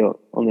think could be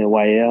on their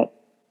way out.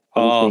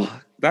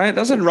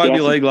 Doesn't rugby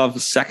league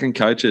love sacking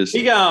coaches?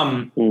 Big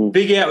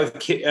out with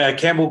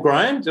Campbell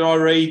Graham. Did I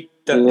read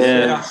that?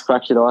 Yeah,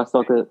 fractured eye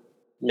socket.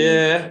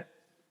 Yeah.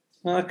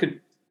 I could.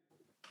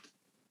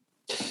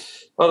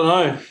 I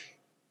don't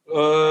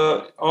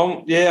know.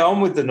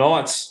 I'm with the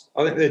Knights.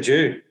 I think they're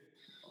due.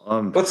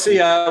 What's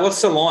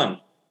the line?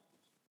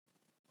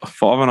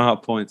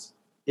 5.5 points.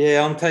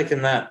 Yeah, I'm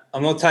taking that.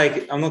 I'm not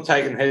taking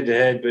head to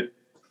head, but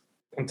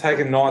I'm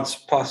taking Knights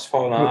plus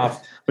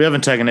 5.5. We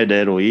haven't taken head to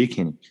head all year,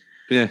 Kenny.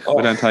 Yeah,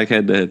 we don't take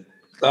head to head.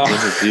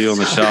 It's you on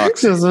the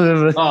Sharks.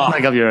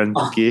 Make up your own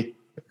gear.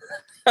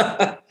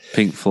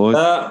 Pink Floyd.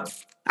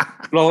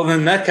 Well,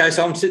 in that case,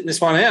 I'm sitting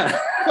this one out.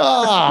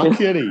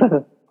 Kenny.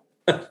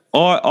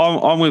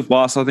 I'm with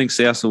Bus. I think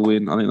South will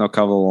win. I think they'll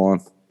cover the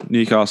line.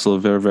 Newcastle are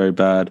very, very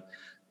bad.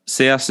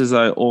 South is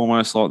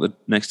almost like the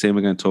next team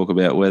we're going to talk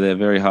about, where they're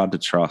very hard to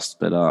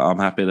trust. But I'm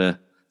happy to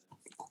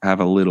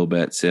have a little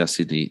bet South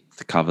Sydney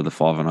to cover the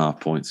 5.5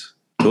 points.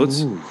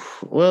 Thoughts?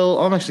 Well,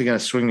 I'm actually going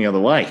to swing the other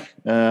way.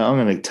 I'm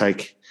going to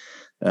take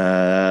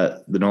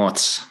the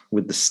Knights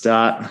with the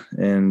start,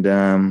 and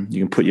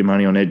you can put your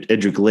money on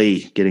Edric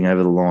Lee getting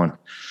over the line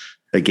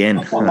again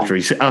after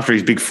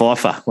his big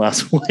fifer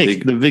last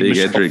week. The big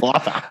Michelle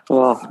fifer.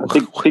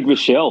 Big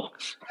Michelle.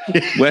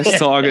 West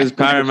Tigers,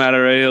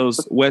 Parramatta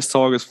Eels. West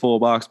Tigers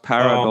 $4,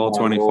 Parra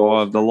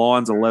 $1.25. The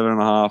line's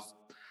 11.5.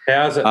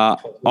 How's it?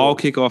 I'll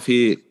kick off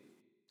here.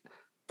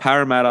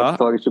 Parramatta.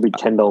 Tigers should be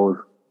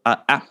 $10.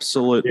 Are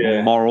absolute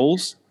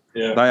morals.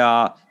 Yeah. They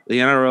are the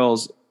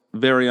NRL's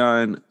very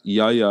own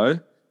yo-yo.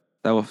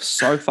 They were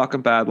so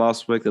fucking bad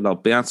last week that they'll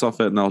bounce off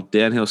it and they'll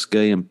downhill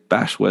ski and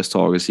bash West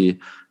Tigers here.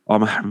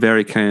 I'm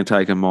very keen to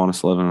take a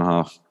minus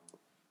 11.5.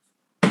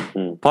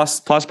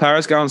 Plus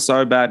Paris going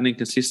so bad and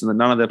inconsistent that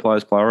none of their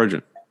players play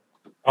Origin.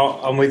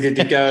 Oh, I'm with you,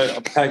 Dicko.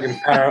 I'm taking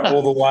Para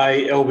all the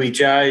way.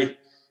 LBJ,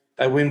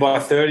 they win by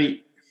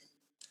 30.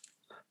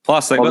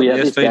 Plus, they've got the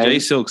SVG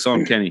silks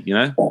on, Kenny, you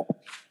know?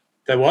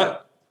 They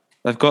what?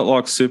 They've got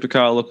like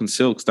supercar-looking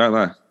silks, don't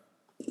they?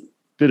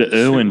 Bit of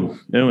Irwin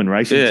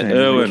racing team. Yeah,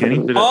 Irwin.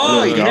 Kenny.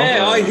 Oh,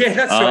 yeah,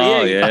 that's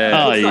right.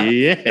 Yeah. Oh,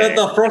 yeah.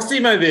 The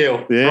Frosty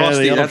Mobile. Yeah,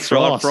 Frosty, the that's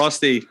Frost. right,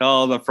 Frosty.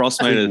 Oh, the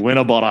Frost meters.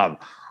 Winterbottom.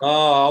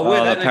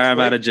 The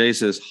Parramatta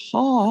Jesus.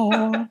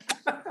 Oh.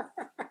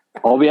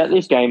 I'll be at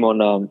this game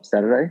on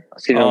Saturday. I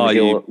sit on the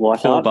hill at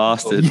White poor Hart.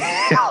 bastard.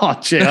 Oh,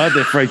 gee, I had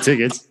their free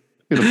tickets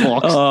in a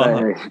box.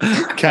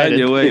 Can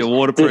you wear your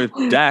waterproof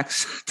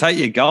Dax? Take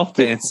your golf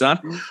pants, son.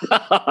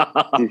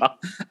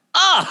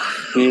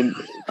 Do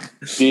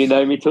you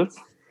know me, Toots?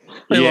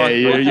 Yeah,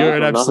 you're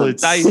an absolute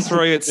Day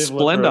 3 at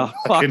Splendor.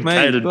 Fuck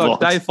me. Like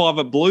day 5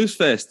 at Blues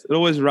Fest. It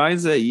always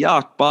rains there.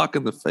 Yuck, bark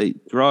in the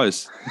feet.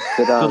 Gross.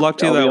 But, good luck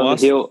to you, though,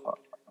 Was.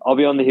 I'll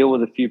be on the hill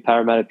with a few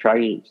Parramatta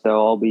traggies,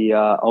 so I'll be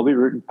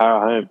rooting Para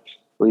home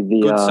with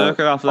the good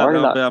circuit after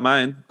that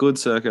Balmain. Good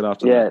circuit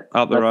after that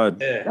up the road.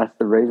 Yeah. That's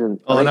the reason.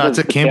 Oh no, it's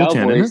at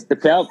Campbelltown, isn't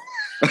it?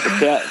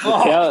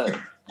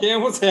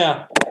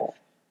 Campbelltown.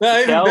 No,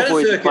 even better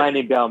Cowboys circuit. are playing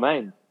in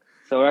Balmain,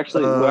 so we're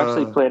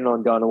actually planning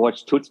on going to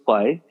watch Toots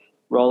play,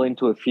 roll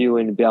into a few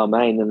in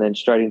Balmain, and then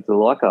straight into the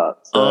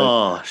Leichhardt.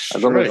 So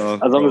as long as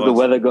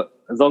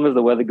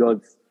the weather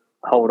gods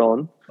hold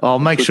on. I'll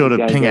make sure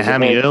to ping a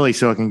hammy early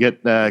so I can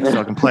get so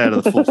I can play out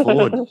of the full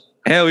forward.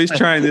 How he's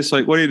training this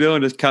week? What are you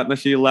doing? Just cutting a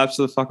few laps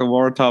of the fucking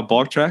Waratah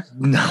bike track?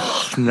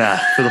 Nah,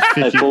 for the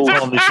 50th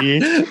time this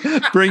year.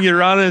 Bring your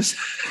runners.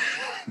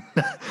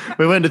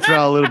 We went to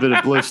throw a little bit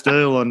of blue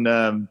steel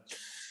on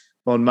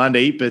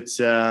Monday, but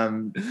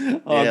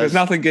because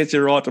nothing gets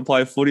you right to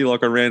play footy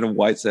like a random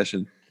weight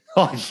session.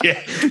 Oh yeah,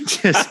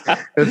 just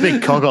a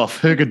big cock off.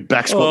 Who could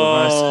backspot the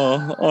most?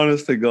 Oh,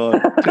 honest to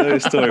God, true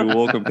story.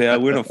 Walking power.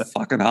 We're in a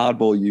fucking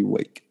hardball you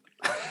week.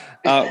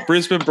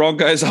 Brisbane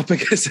Broncos up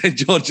against St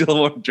George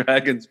Illawarra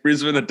Dragons.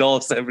 Brisbane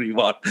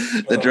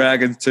 $1.71. The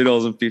Dragons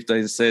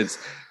 $2.15.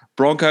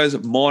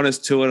 Broncos minus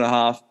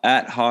 2.5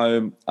 at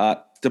home.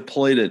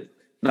 Depleted.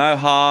 No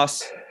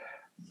Haas.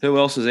 Who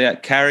else is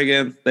out?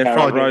 Carrigan. Their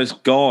front row's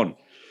gone.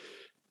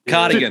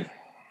 Cardigan.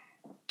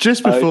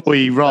 Just before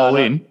we roll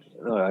in,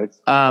 all right.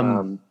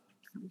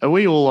 Are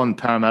we all on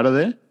Parramatta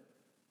there?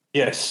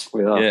 Yes.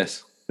 We are.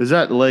 Yes. Is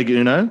that leg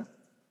Uno?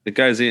 It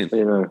goes in.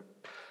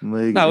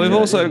 Leg No, we've Uno.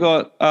 also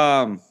got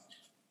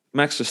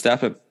Max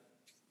Verstappen.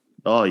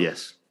 Oh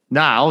yes.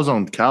 Nah, I was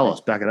on Carlos.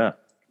 Back it up.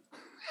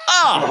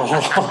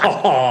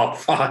 Oh,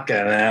 fucking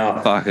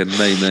hell. Fucking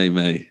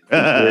me.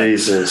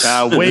 Jesus.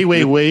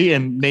 We,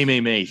 and me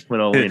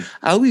when I win.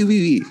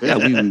 We. Yeah,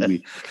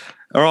 we.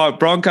 All right,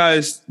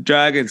 Broncos,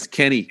 Dragons,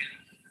 Kenny,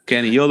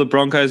 you're the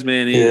Broncos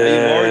man here. Yeah. Are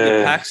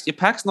you worried your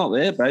pack's not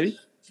there, baby?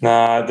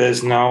 No,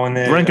 there's no one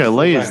there. Brenko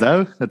Lee is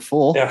though at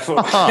 4.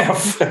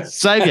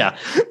 Saviour.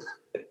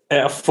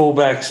 Our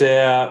fullback's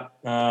out.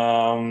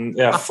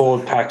 Our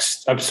forward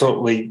pack's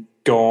absolutely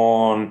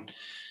gone.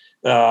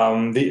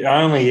 The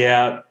only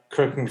out,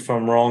 correct me if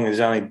I'm wrong, is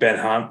only Ben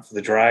Hunt for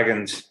the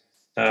Dragons.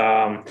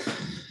 I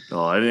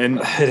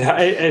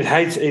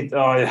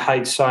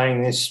hate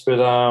saying this, but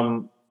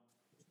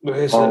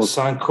where's that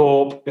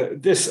Suncorp?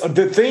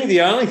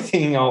 The only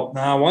thing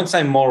I won't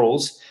say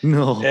morals,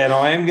 No. and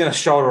I am going to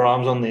shoulder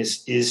arms on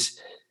this, is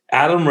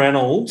Adam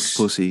Reynolds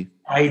Pussy.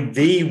 played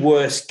the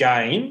worst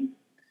game.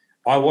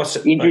 I watched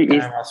it. Injury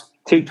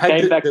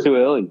came back too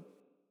early.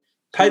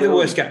 Played the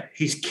worst game.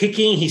 He's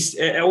kicking.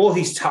 All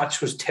his touch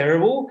was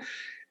terrible.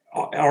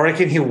 I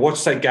reckon he'll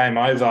watch that game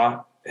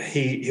over.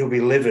 He'll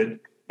be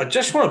livid. I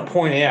just want to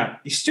point out,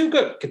 he's still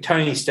got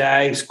Tony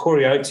Staggs,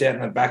 Corey Oates out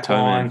in the back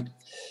line.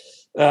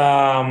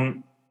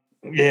 The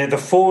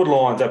forward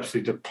line's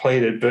absolutely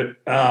depleted, but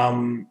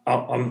I'm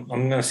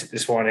going to sit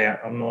this one out.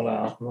 I'm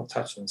not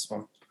touching this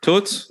one.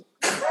 Toots?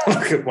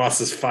 Look at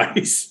Wes's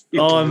face.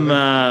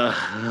 Man,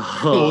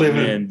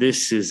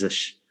 this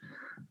is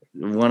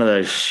one of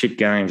those shit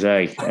games,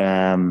 eh?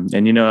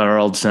 And you know our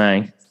old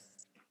saying.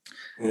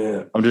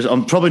 Yeah.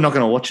 I'm probably not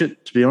going to watch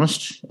it, to be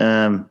honest.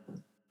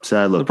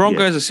 So look, The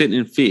Broncos are sitting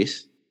in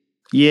 5th.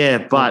 Yeah,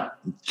 but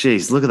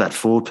geez, look at that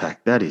forward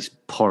pack. That is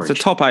porridge. It's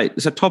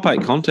a top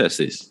 8 contest.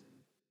 This.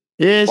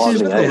 Yeah,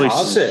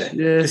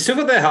 They still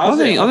got their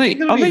halves. I think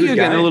you're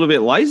getting a little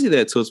bit lazy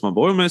there, Toots, my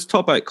boy. I mean, it's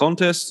top 8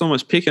 contest. It's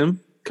almost pick 'em.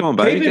 Come on,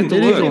 baby.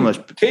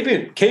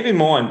 Keep in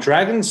mind,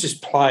 Dragons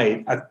just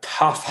played a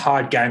tough,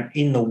 hard game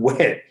in the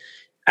wet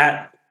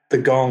at the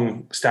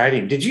Gong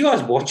Stadium. Did you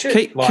guys watch it?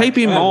 Keep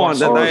in mind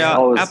that they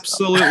are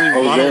absolutely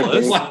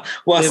rudderless.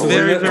 They're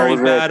very, very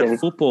bad at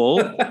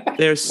football.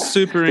 They're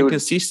super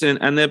inconsistent,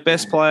 and their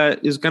best player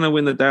is going to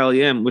win the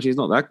Daily M, which is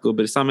not that good,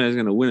 but somehow he's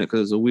going to win it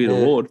because it's a weird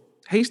award.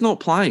 He's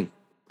not playing.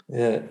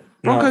 Yeah.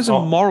 Broncos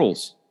are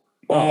morals.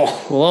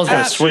 Oh, well, I was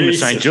going to swing with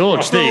St.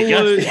 George. There you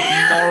go.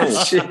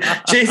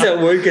 Jeez, that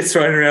word gets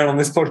thrown around on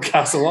this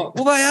podcast a lot.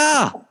 Well, they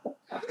are.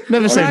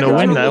 Never seen the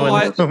win,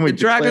 though. The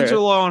Dragons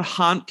rely on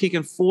Hunt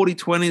kicking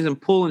 40-20s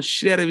and pulling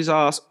shit out of his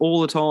ass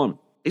all the time.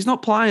 He's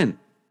not playing.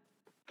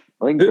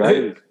 I think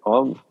Dragons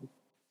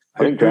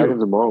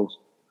are morals.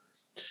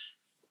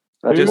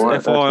 Just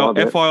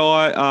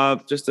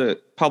FYI, just a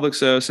public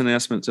service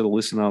announcement to the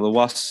listener. The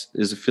WAS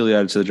is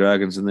affiliated to the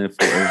Dragons, and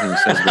therefore everything he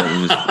says about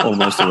them is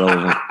almost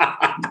irrelevant.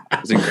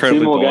 It's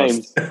incredibly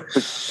biased.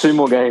 Two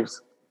more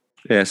games.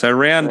 Yeah, so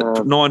round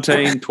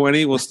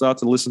 19-20, we'll start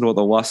to listen to what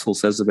the Wassel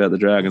says about the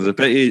Dragons. I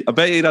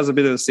bet he does a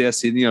bit of South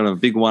Sydney on a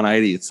big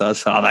 180. It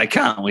says, they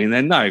can't win.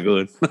 They're no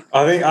good.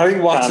 I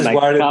think Wass is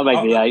worried. Can't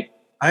make the 8.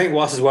 I think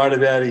Wass is worried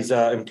about his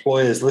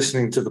employers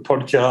listening to the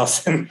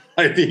podcast and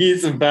maybe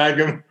hears them bag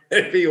him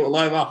heavy all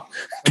over.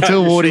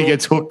 Until Wardy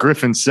gets Hook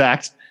Griffin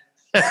sacked,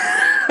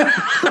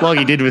 like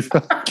he did with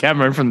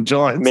Cameron from the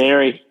Giants.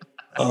 Mary.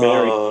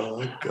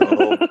 Oh,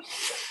 God.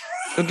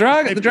 The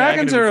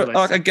Dragons are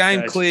like a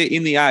game clear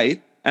in the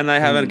 8, and they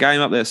have a game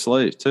up their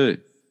sleeve too.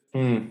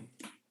 They'll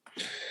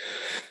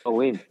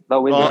win.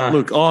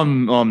 Look,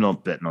 I'm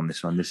not betting on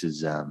this one. This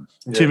is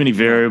too many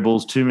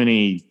variables, too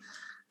many.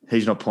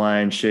 He's not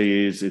playing.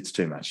 She is. It's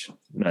too much.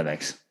 No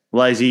thanks.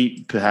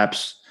 Lazy,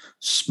 perhaps.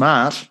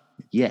 Smart,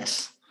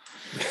 yes.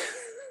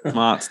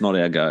 Smart's not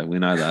our go. We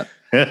know that.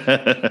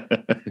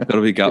 You've got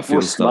to be gut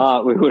feel stuff.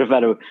 Smart, we would have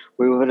had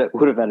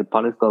a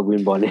punters club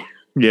win by now.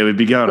 Yeah, we'd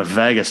be going to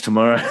Vegas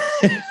tomorrow.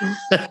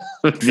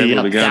 We'll be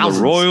going to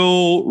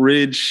Royal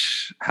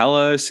Ridge.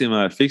 Hello,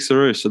 Simo. Fix the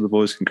roof so the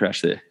boys can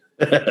crash there.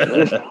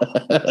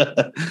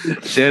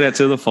 Shout out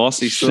to the Foss.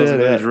 He still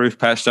has his roof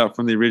patched up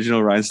from the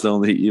original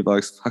rainstorm that hit you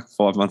blokes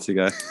 5 months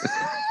ago.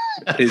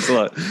 He's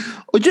like,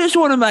 I just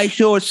want to make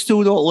sure it's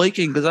still not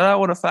leaking because I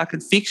don't want to fucking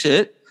fix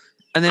it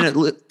and then it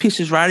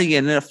pisses rain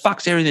again and then it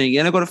fucks everything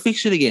again. I've got to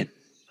fix it again.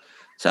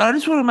 So I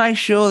just want to make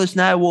sure there's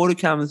no water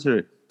coming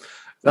through.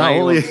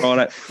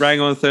 Rang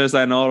on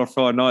Thursday night or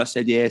Friday night.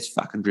 Said, yeah, it's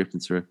fucking dripping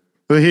through.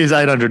 Well, here's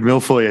 800 mil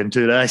for you in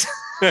 2 days.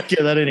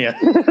 Get that in here.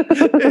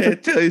 Yeah,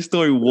 tell your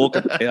story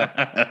walking out.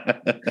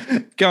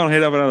 Go and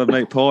head up another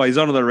meat pie. He's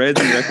onto the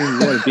Reds. He reckons he's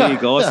got a beer,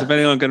 guys. If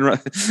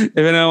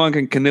anyone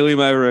can canoe him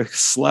over a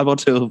slab or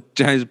two of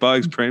James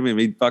Bogue's premium,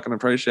 he'd fucking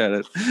appreciate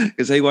it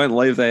because he won't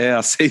leave the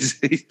house.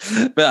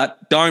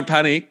 But don't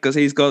panic because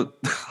he's got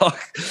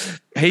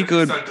he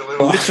could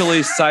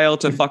literally sail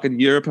to fucking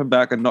Europe and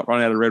back and not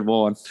run out of red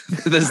wine.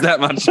 There's that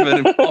much of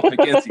it off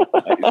against him.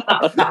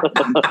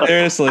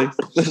 Seriously,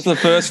 this is the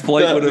first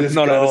fleet would have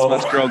not had as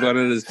much grog on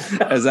it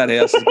as that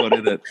house has got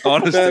in it.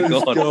 Honest to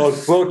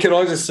God. Well, can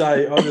I just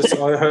say, I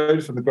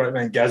heard from the great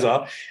man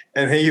Gazza,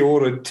 and he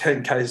ordered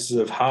 10 cases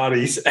of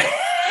Hardee's, and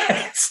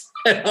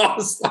I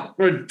was like,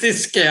 for a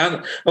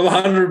discount of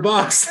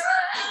 $100.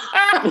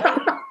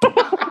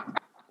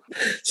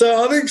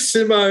 So I think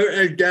Simo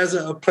and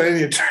Gazza are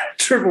planning a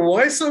trip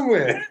away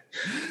somewhere.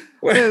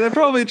 Yeah, they're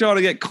probably trying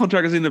to get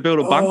contractors in to build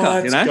a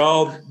bunker, you know?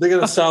 Gold. They're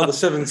going to sail the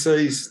 7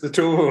 seas, the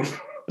two of them.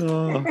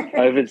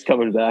 COVID's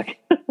coming back.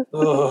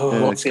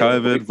 It's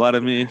COVID,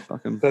 Vladimir.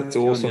 Fucking that's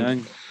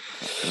awesome.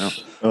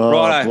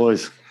 Right,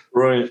 boys.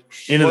 Right.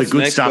 Into the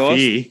good stuff guys?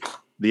 Here.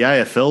 The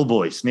AFL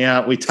boys.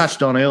 Now, we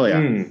touched on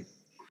earlier.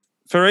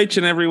 For each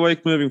and every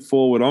week moving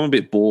forward, I'm a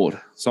bit bored.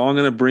 So I'm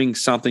going to bring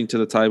something to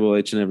the table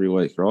each and every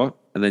week, right?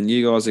 And then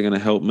you guys are going to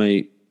help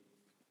me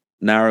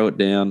narrow it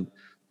down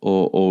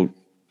or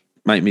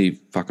make me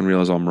fucking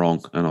realise I'm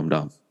wrong and I'm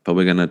dumb. But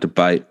we're going to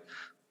debate.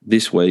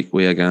 This week,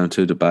 we are going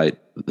to debate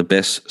the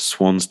best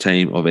Swans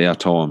team of our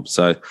time.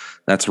 So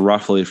that's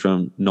roughly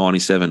from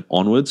 97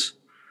 onwards.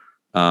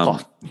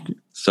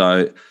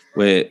 So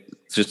we're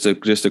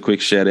just a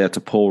quick shout out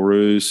to Paul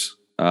Roos,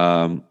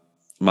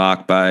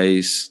 Mark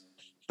Bays,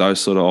 those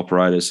sort of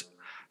operators,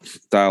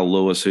 Dale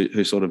Lewis,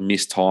 who sort of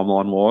missed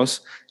timeline-wise,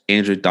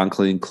 Andrew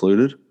Dunkley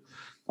included.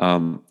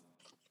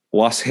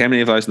 Was, how many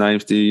of those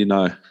names do you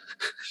know?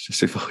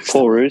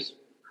 Paul Roos,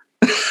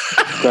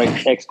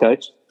 great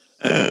ex-coach.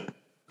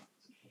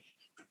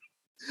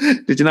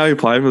 Did you know he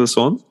played for the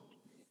Swans?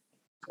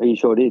 You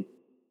sure did.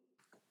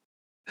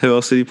 Who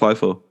else did he play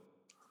for?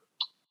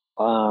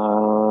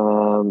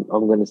 I'm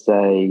going to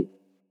say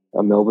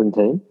a Melbourne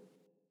team.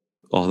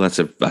 Oh, that's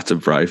a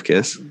brave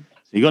guess.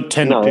 You got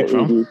 10 to pick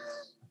from.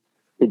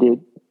 He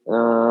did.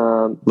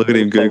 Look at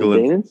him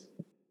Googling.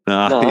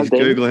 He's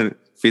Googling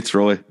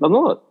Fitzroy. I'm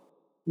not.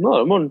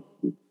 I'm on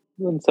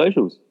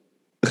socials.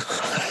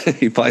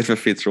 He played for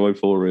Fitzroy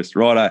Forest.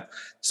 Righto.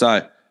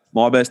 So,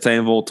 my best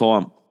team of all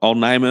time. I'll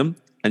name them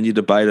and you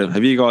debate them.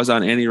 Have you guys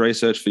done any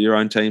research for your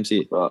own teams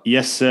here?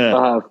 Yes, sir.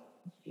 I have.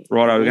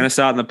 Righto. We're going to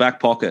start in the back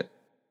pocket.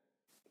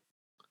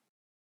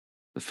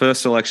 The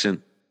first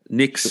selection,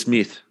 Nick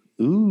Smith.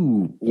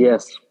 Ooh.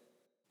 Yes.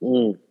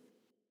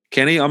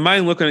 Kenny, I'm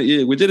mainly looking at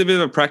you. We did a bit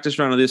of a practice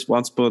run of this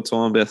once upon a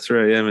time, about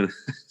 3 a.m. in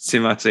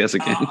Simo's house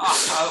again.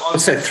 I'd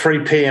say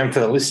 3 p.m. for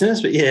the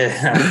listeners, but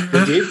yeah,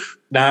 we did.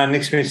 No,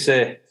 Nick Smith's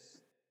there.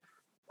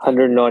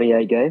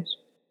 198 games.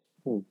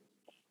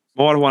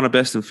 Might have won a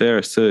best and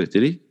fairest too,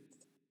 did he?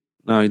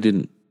 No, he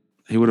didn't.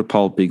 He would have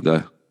polled big,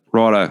 though.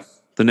 Righto.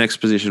 The next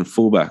position,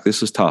 fullback.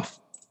 This is tough.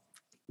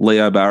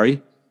 Leo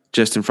Barry,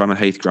 just in front of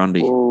Heath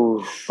Grundy.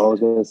 Oh, I was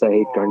going to say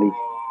Heath Grundy.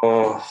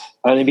 Oh.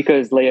 Only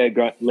because Leo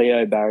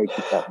Barry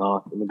took that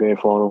mark in the grand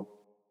final.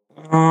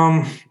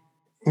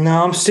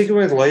 No, I'm sticking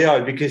with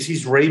Leo because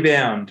his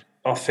rebound.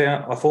 I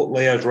thought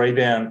Leo's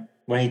rebound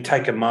when he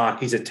take a mark,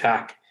 his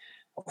attack.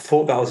 I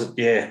thought that was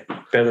better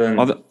than.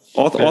 I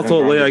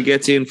thought Leo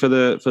gets in for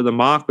the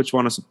mark, which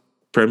won us a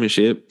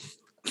premiership,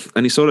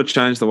 and he sort of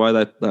changed the way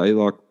they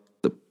like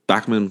the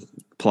backman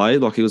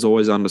played. Like he was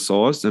always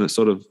undersized, and it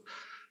sort of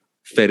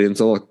fed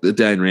into like the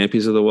Dane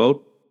Rampies of the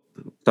world.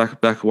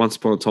 Back once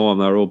upon a time,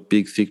 they were all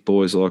big, thick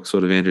boys like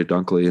sort of Andrew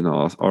Dunkley, and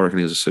I reckon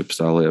he was a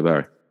superstar, Leo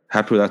Barry.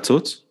 Happy with that,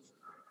 Toots?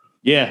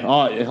 Yeah,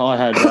 I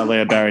had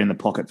Leo Barry in the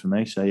pocket for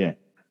me, so yeah.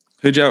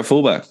 Who'd you have at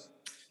fullback?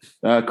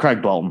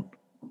 Craig Bolton.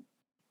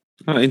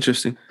 Oh,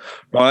 interesting.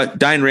 Right,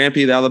 Dane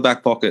Rampy, the other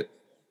back pocket.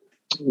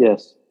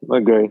 Yes, I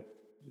agree.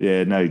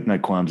 Yeah, no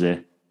qualms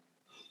there.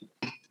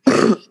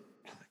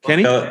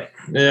 Kenny?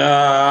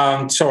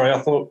 Sorry, I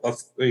thought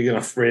we were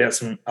going to read out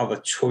some other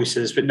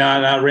choices, but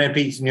no,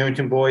 Rampy's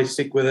Newington boy.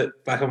 Stick with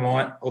it, black and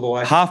white, all the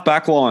way. Half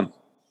back line,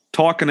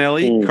 Ty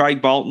Connelly,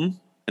 Craig Bolton,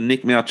 and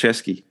Nick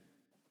Malcheski.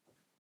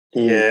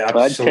 Yeah,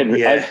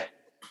 absolutely. I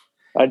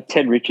had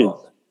Ted Richards.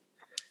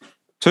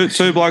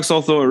 Two blokes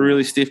I thought were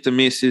really stiff to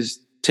miss is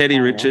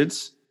Teddy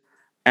Richards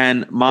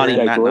and Marty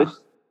Matner.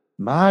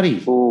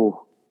 Marty.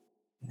 Oh.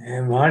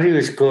 Yeah, Marty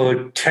was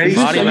good. Teddy's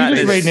Are you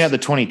just reading out the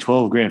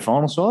 2012 grand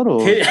final side? Or?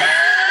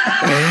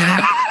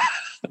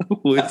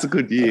 It's a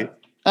good year.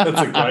 That's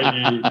a great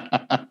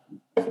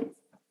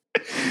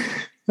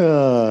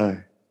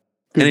year.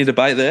 Any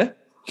debate there?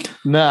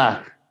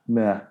 Nah.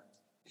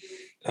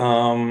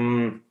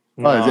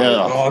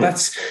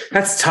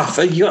 That's tough.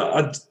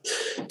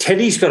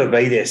 Teddy's got to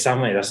be there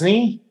somewhere, doesn't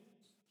he?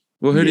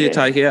 Well, who do you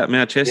take out?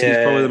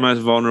 Malcheski's probably the most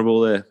vulnerable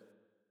there.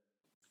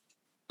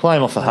 Play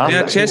him off the half.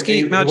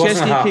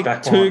 Malcheski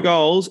kicked 2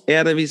 goals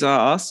out of his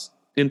ass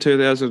in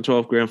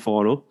 2012 grand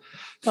final.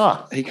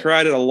 He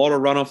created a lot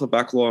of run off the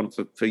back line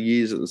for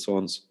years at the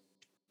Swans.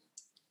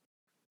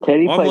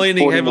 I'm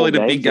leaning heavily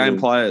to big game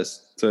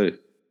players too.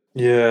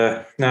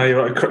 Yeah. No,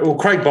 you're right. Well,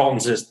 Craig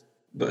Bolton's just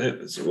 –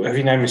 have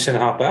you named him centre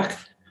half back?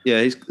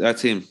 Yeah,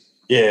 that's him.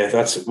 Yeah,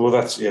 that's a more.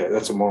 That's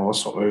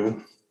not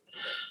moving.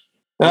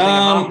 I think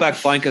a half-back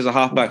flanker is a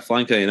half-back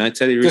flanker, you know.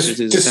 Teddy Richards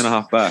is a centre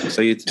half-back,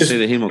 so it's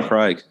either him or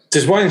Craig.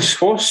 Does Wayne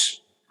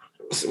Squash,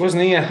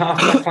 wasn't he a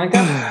half-back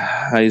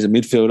flanker? He's a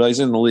midfielder. He's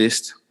in the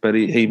list, but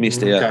he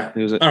missed out.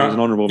 He was an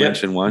honourable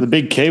mention, Wayne. The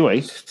big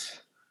Kiwi.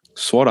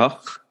 Swatter.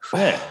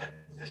 Yeah.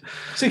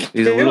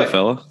 He's a little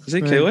fella. Is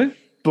he Kiwi?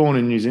 Born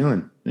in New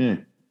Zealand, yeah.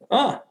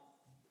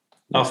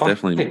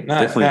 Definitely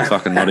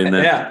fucking not in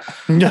there.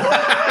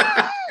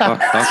 Yeah.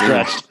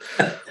 Scratched.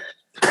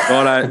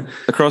 Righto,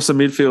 across the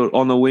midfield,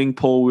 on the wing,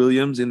 Paul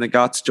Williams. In the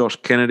guts, Josh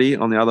Kennedy.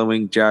 On the other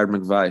wing, Jared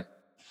McVeigh.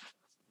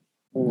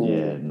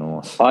 Yeah,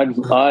 nice. I'd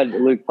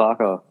Luke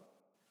Parker.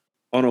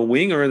 On a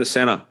wing or in the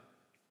centre?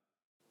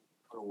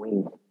 On a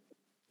wing.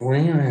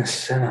 Wing or in the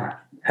centre?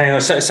 Hang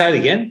on, say it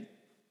again.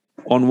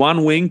 On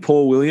one wing,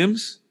 Paul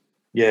Williams.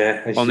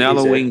 Yeah. On the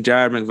other wing,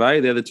 Jared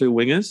McVeigh. They're the 2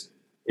 wingers.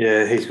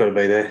 Yeah, he's got to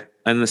be there.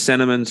 And the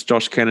centreman's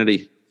Josh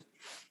Kennedy.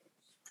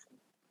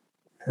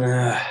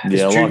 I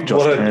like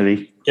Josh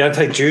Kennedy. Yeah, I'd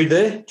take Jude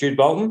there, Jude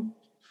Bolton.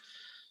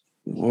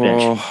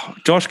 Oh,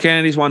 Josh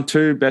Kennedy's won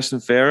 2 best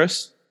and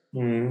fairest.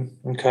 Okay.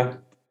 What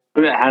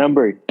about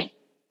Hannonbury?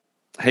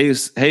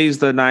 He's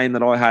the name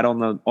that I had on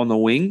the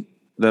wing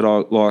that I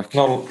like.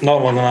 Not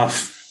long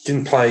enough.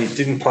 Didn't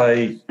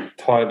play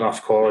high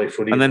enough quality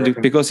footy. And then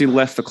because he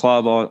left the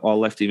club, I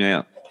left him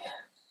out.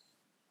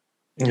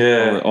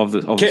 Yeah, of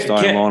the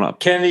starting lineup.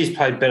 Kennedy's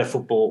played better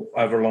football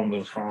over a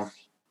longer time.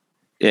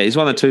 Yeah, he's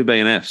won the 2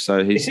 BNF,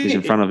 so he's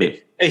in front of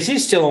it. Is he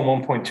still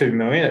on 1.2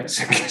 million at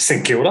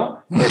St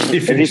Kilda?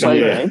 He's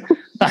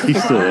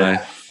still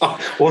there.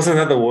 Wasn't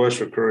that the worst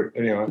recruit?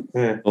 Anyway,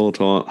 yeah. All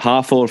time.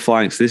 Half forward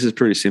flanks. This is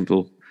pretty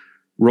simple.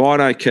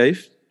 Ryan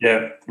O'Keefe.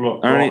 Yeah.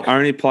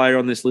 Only player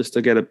on this list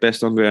to get a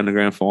best on ground in the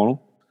grand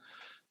final.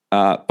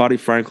 Buddy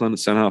Franklin at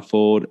centre half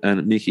forward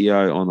and Mickey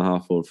O on the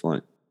half forward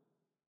flank.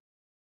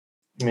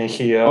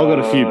 Mickey O. I've got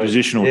a few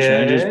positional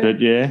changes,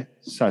 but yeah,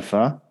 so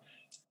far.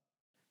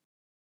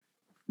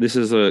 This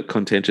is a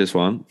contentious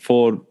one.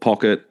 Forward,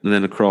 pocket, and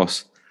then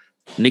across.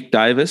 Nick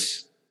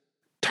Davis,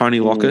 Tony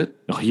Lockett,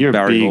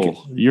 Barry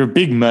Hall. You're a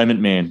big moment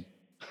man.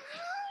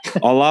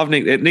 I love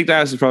Nick. Nick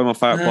Davis is probably my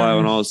favourite player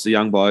when I was a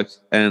young bloke,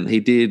 and he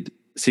did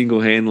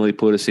single-handedly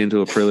put us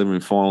into a preliminary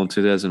final in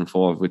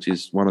 2005, which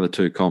is one of the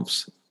 2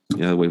 comps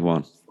we've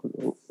won.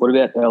 What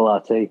about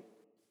LRT?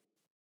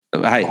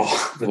 Hey,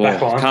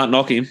 can't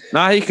knock him.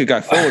 No, he could go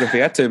forward if he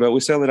had to, but we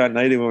certainly don't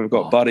need him when we've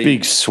got Buddy.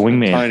 Big swing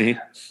man. Tony.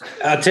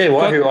 I'll tell you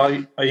what, who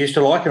I used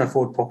to like in a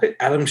forward pocket,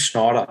 Adam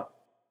Schneider.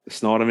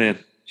 Schneider man.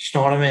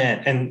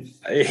 And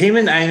him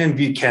and Eamon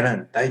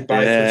Buchanan, they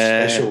both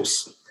were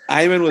specials.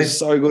 Eamon was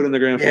so good in the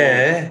grand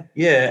final.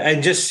 Yeah,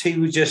 and he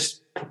would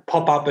just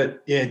pop up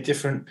at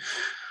different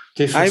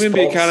Eamon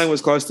Buchanan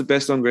was close to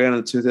best on ground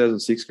in the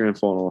 2006 grand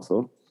final, I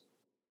thought.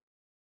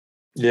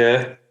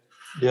 Yeah.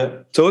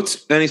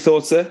 Toots, any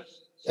thoughts there?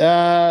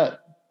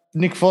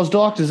 Nick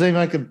Fosdyke, does he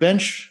make a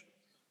bench?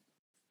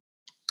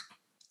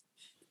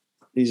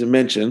 He's a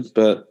mention,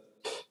 but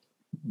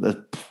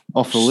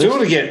off the list. Still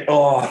to get.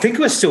 I think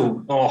we're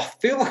still. I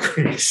feel like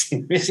we're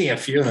missing a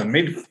few in the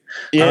mid.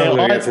 Yeah,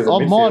 my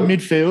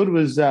midfield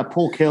was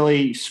Paul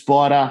Kelly,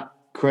 Spider,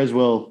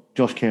 Creswell,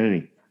 Josh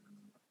Kennedy.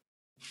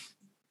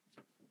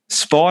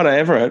 Spider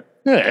Everett.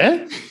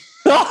 Yeah.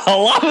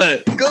 Oh, I love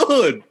it.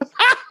 Good.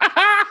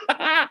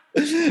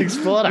 Big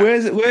Spider.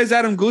 Where's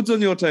Adam Goods on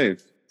your team?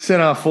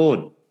 Centre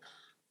forward.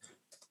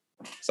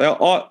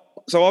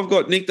 So I've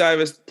got Nick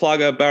Davis,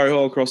 Plugger, Barry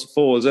Hall across the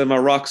forwards, and my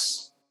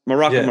rucks, and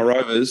my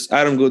rovers.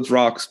 Adam Goods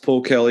rucks,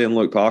 Paul Kelly, and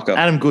Luke Parker.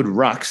 Adam Good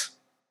rucks.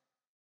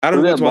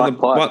 Adam Goods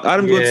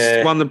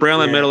won the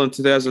Brownlow medal in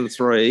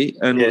 2003,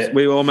 and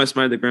we almost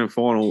made the grand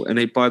final. And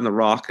he played in the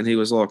ruck, and he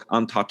was like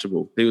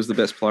untouchable. He was the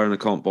best player in the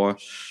comp by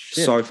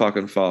so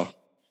fucking far.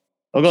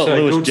 I've got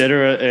Lewis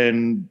Jedder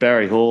and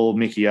Barry Hall,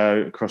 Mickey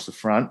O across the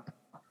front.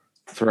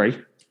 3.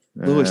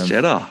 Lewis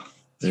Jedder.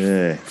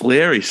 Yeah.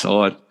 Flary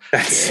side.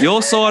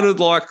 Your side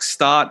would like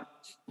start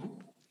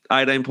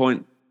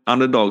 18-point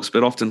underdogs,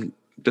 but often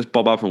just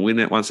bob up and win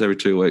it once every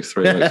 2 weeks,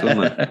 3 weeks,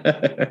 wouldn't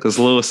it? Because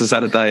Lewis has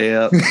had a day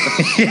out.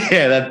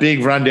 Yeah, that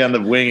big run down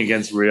the wing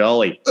against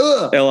Rioli.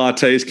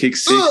 LRT's kicked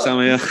 6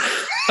 somehow.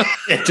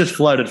 It just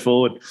floated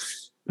forward.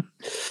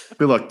 A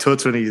bit like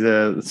Toots when he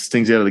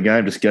stings out of the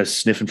game, just goes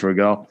sniffing for a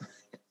goal.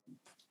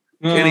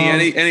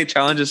 Any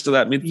challenges to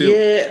that midfield?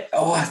 Yeah.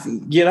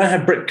 You don't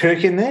have Brett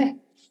Kirk in there?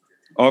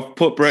 I've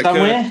put Brett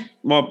Somewhere?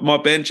 Kirk. My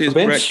bench is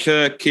Brett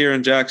Kirk,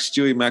 Kieran Jack,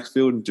 Stewie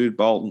Maxfield, and Dude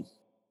Bolton.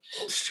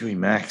 Stewie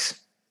Max.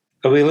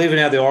 Are we leaving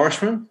out the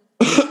Irishman?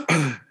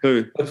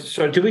 Who?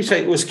 So did we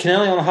say was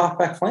Kennelly on the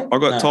half-back flank? I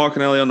got Ty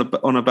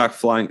Kennelly on a back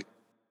flank.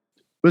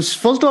 Was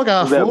Fosdyke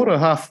half forward or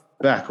half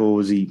back, or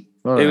was he?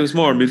 He was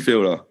more a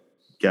midfielder.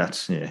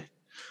 Guts, yeah.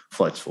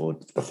 Floats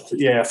forward.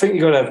 Yeah, I think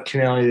you got to have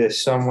Kennelly there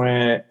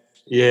somewhere.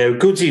 Yeah,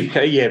 Goodsy,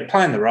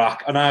 playing the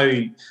ruck. I know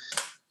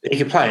he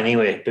could play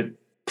anywhere, but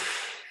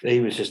he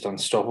was just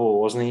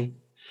unstoppable, wasn't he?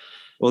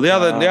 Well, the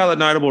other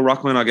notable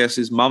ruckman, I guess,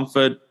 is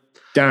Mumford,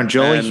 Darren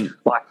Jolly,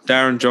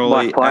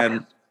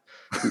 and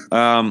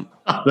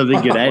the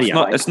big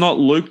good it's not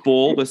Luke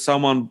Ball, but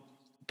someone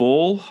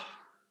Ball.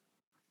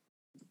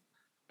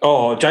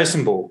 Oh,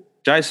 Jason Ball.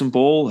 Jason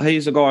Ball.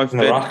 He's a guy who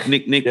fed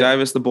Nick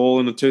Davis the ball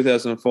in the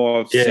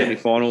 2005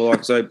 semi-final.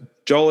 Like so,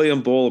 Jolly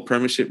and Ball are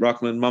premiership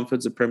ruckman.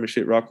 Mumford's a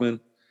premiership ruckman.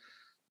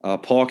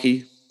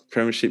 Pikey,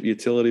 premiership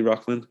utility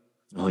ruckman.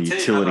 Oh,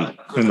 utility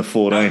in the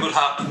 14.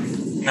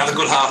 Another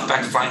good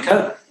half-back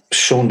flanker,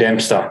 Sean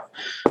Dempster.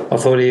 I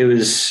thought he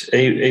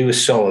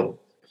was solid.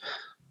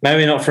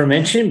 Maybe not for a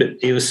mention, but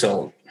he was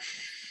solid.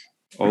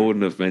 I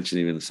wouldn't have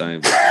mentioned him in the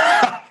same.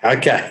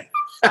 Okay.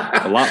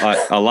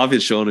 I love you,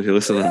 Sean, if you're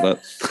listening,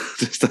 but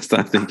just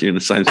don't think you're in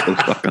the same sort of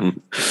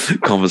fucking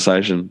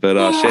conversation. But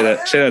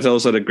shout out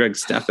also to Greg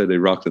Stafford, who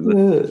rocked in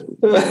the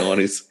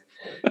 90s.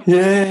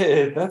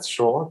 Yeah, that's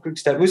right. Greg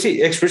Stafford. Was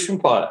he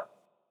ex-Richmond player?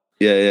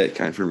 Yeah, it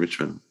came from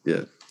Richmond.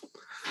 Yeah.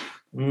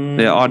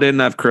 Yeah, I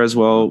didn't have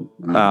Creswell.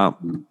 I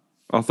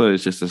thought he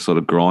was just a sort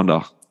of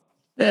grinder.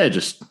 Yeah,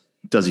 just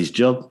does his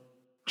job,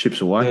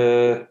 chips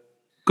away.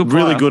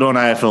 Really good on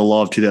AFL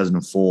Live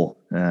 2004.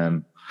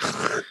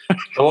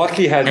 I like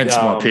he had. Hence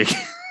my pick.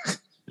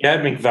 He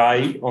had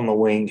McVeigh on the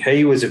wing.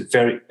 He was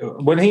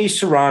when he used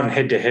to run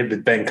head to head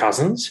with Ben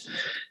Cousins.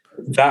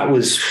 That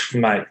was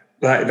mate.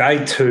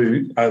 They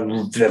two are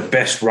the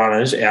best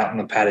runners out in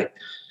the paddock.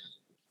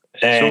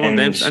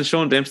 And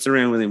Sean Dempster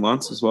ran with him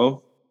once as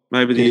well.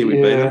 Maybe the year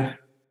we beat him.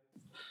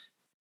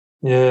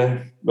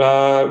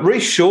 Yeah.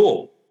 Reece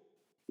Shaw.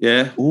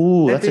 Yeah.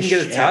 Ooh, that didn't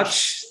get a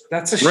touch.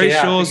 That's a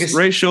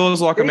Reece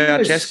Shaw's like a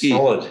Mauchesky.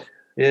 Solid.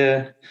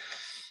 Yeah.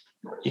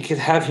 You could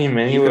have him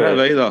anywhere. You could have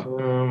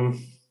either.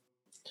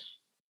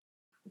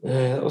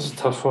 Yeah, that was a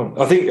tough one.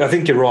 I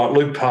think you're right.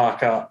 Luke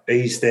Parker,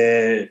 he's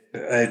there.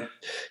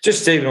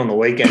 Just even on the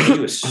weekend, he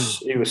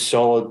was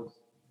solid.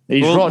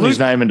 He's writing his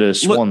name into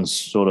Swans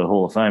sort of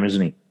Hall of Fame,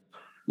 isn't he?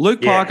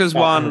 Luke Parker's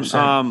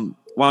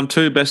won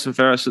 2 best and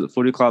fairest at the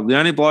footy club. The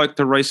only bloke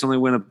to recently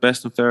win a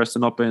best and fairest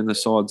and not be in the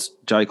side's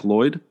Jake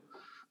Lloyd.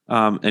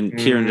 And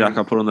Kieran Jack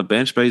I put on the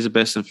bench, but he's a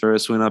best and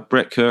fairest winner.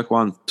 Brett Kirk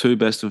won 2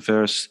 best and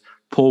fairest.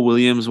 Paul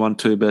Williams won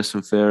 2 best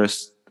and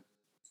fairest.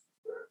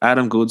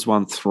 Adam Goods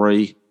won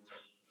 3.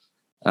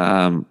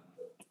 Jared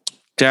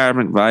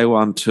McVeigh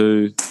won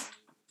 2.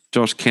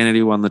 Josh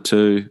Kennedy won the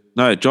 2.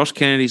 No, Josh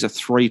Kennedy's a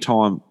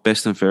 3-time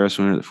best and fairest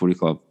winner at the footy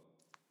club.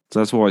 So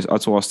that's why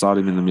I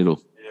started him in the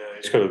middle. Yeah,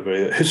 he's got to be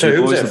there. So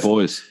who was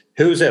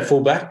that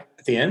fullback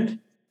at the end?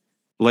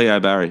 Leo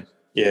Barry.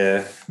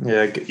 Yeah.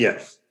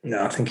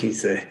 No, I think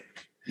he's there.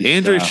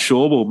 Andrew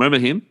Shawball, remember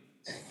him?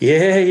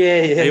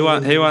 Yeah. He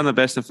won the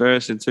best and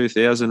fairest in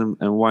 2000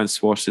 and Wayne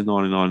Swash in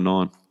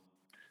 1999.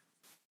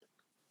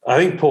 I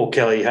think Paul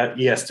Kelly,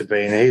 he has to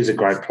be in there. He was a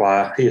great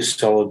player. He was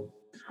solid.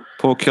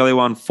 Paul Kelly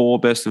won 4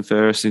 best and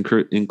fairest,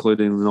 including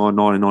the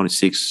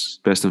 1996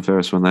 best and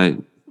fairest when they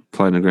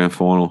played in the grand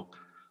final.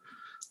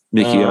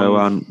 Mickey O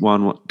won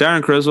one.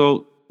 Darren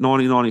Creswell,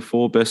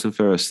 1994 best and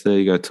fairest. There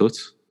you go,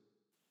 Toots.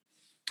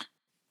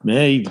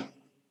 Yeah,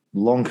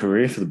 long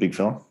career for the big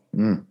fella.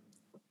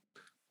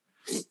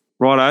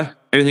 Righto.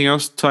 Anything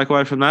else to take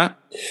away from that?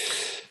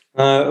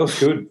 It was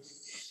good.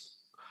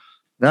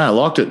 No, I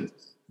liked it.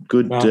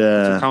 Good.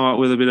 To come up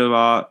with a bit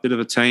of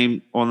a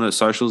team on the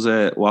socials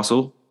there,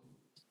 Wassel.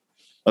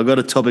 I've got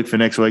a topic for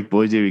next week,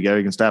 boys. Here we go.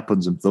 We can start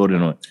putting some thought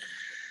into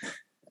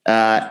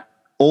it.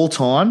 All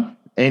time,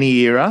 any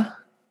era,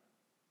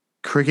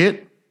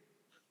 cricket,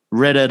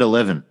 Redhead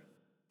 11.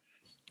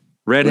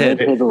 Redhead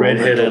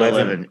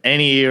 11.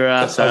 Any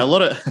era. So a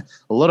lot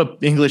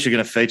of English are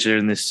going to feature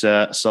in this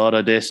side,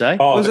 I dare say.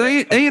 Was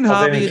Ian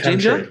Harvey a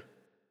ginger?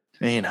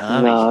 Ian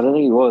Harvey. No, I don't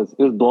think he was.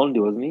 He was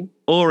blondie, wasn't he?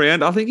 All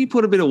around. I think he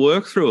put a bit of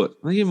work through it.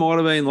 I think he might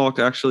have been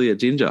actually a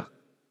ginger.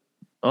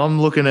 I'm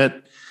looking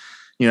at,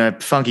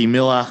 Funky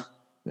Miller,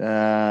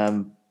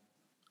 the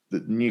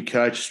new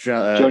coach,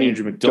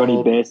 Andrew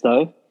McDonald. Johnny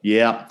Bairstow.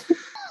 Yeah.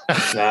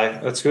 No,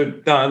 that's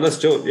good. No, let's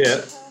do it.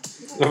 Yeah.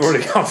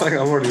 I think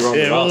I'm already wrong.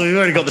 Yeah, well, we've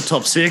already got the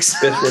top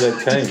 6. Best Redhead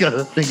team. Got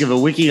to think of a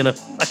wiki and a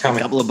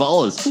couple of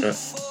bowlers.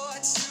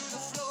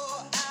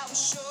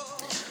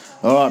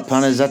 All right,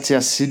 punters, that's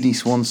our Sydney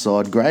Swans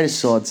side. Greatest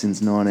side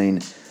since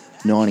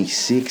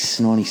 1996,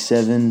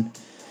 97.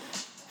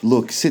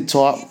 Look, sit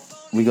tight.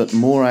 We got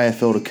more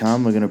AFL to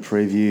come. We're going to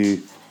preview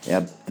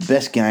the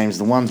best games,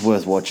 the ones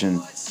worth watching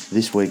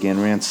this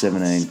weekend, round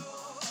 17.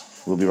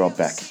 We'll be right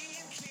back.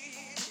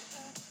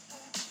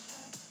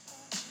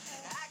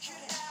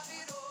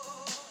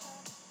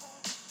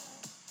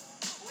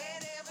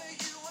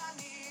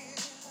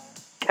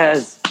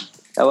 Kaz,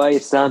 how are you,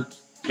 son?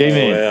 Hey,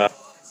 man. Yeah.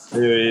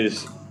 Here he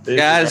is.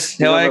 Guys,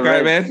 how are you,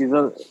 great man?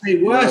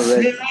 Hey, Wes, how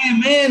are you,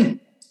 man?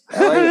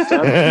 How are you,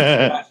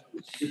 son?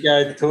 You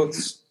go,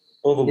 Toots,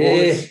 all the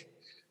boys.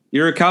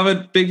 You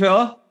recovered, big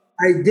fella?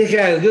 Hey,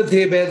 Dicko, good to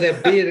hear about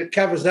that beard that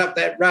covers up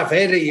that rough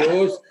head of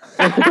yours.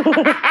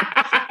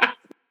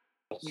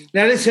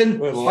 Now,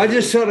 listen, I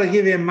just sort of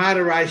give you a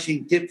motor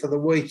racing tip for the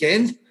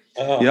weekend.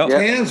 Yep.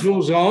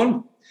 Townsville's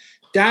on.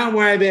 Don't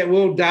worry about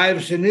Will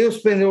Davison. He'll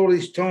spend all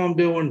his time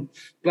doing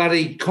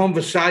bloody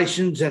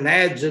conversations and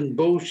ads and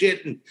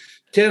bullshit and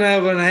telling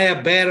everyone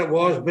how bad it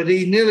was, but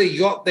he nearly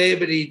got there,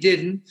 but he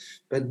didn't.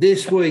 But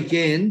this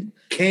weekend,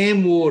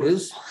 Cam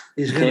Waters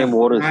is going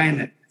to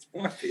train it.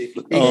 He's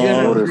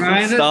going to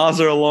train it. Stars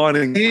are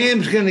aligning.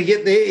 Cam's going to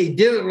get there. He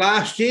did it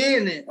last year.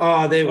 And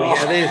there we go.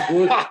 There's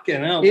Wood.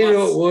 Fucking hell. Here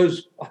it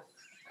was.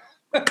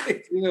 Oh,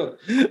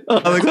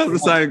 they got the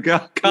same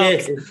cup. Yeah.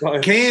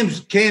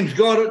 Cam's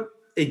got it.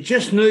 It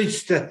just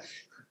needs to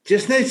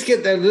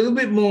get that little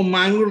bit more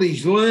mongrel.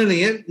 He's learning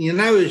it. You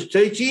know who's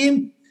teaching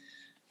him?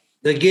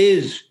 The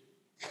Giz.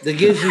 The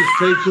Giz is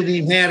teaching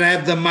him how to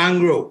have the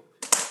mongrel.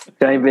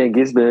 Jane Van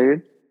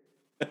Gisbergen.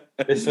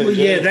 Well,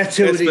 yeah, that's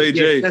who it is.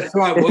 Yes, that's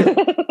right.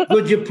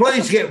 Would you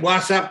please get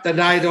us up to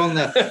date on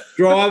the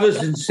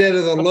drivers instead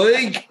of the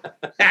league?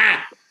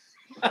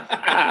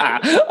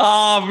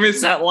 Oh,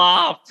 miss that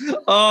laugh.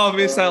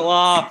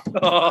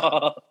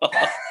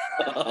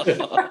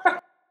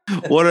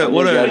 What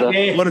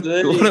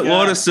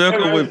a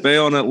circle we've been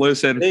on at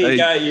Loose End. There you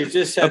go. You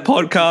just had a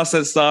podcast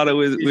that started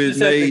with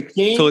me,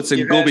 Toots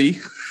and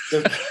Gooby.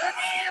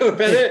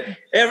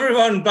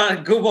 Everyone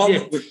but Goob on.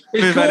 Yeah.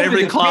 We've had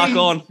every Clark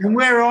on. And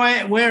where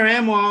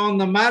am I on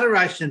the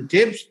moderation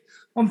tips?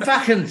 I'm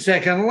fucking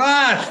second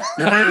last.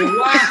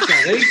 Last,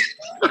 I think.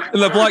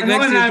 And the bloke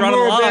next to you is running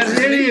last.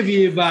 About any of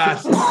you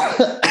bastards.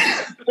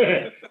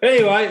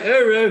 Anyway,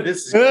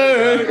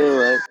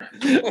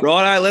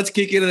 Righto, let's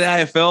kick into the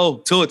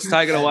AFL. Toots,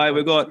 take it away.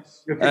 We've got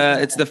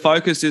it's the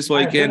focus this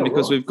weekend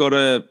because we've got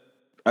a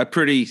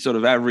pretty sort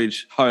of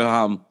average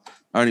ho-hum,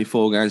 only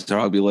 4 games to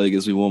rugby league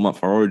as we warm up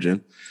for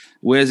Origin.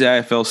 Where's the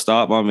AFL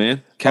start, my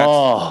man? Cats,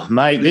 oh,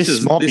 mate,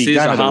 this might be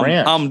game of the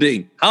round.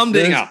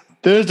 Humdinger.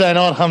 Thursday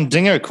night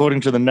humdinger,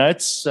 according to the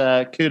notes.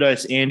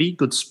 Kudos, Andy.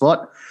 Good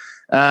spot.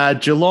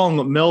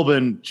 Geelong,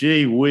 Melbourne,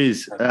 gee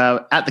whiz.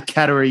 At the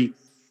Cattery.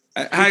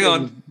 Hang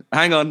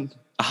on.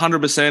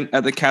 100%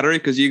 at the Cattery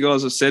because you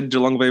guys have said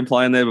Geelong have been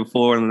playing there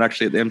before and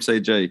actually at the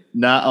MCG.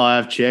 No, I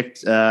have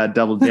checked,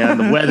 doubled down.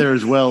 The weather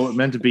as well,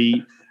 meant to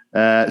be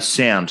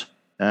sound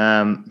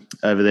over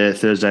there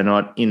Thursday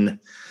night in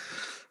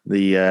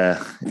the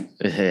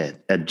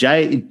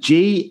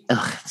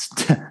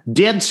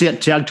dead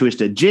set tongue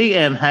twister,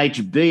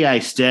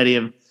 GMHBA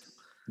Stadium,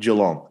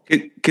 Geelong.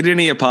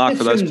 Cardinia Park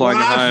for those playing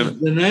at home.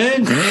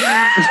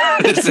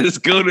 This is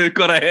good. We've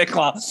got a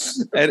heckler.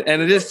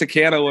 And it is to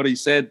counter what he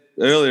said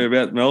earlier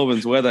about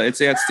Melbourne's weather.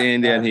 It's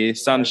outstanding down here.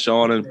 Sun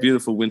shining,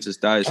 beautiful winter's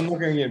days. I'm not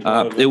going to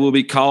get it will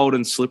be cold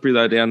and slippery,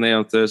 though, down there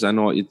on Thursday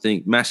night, you'd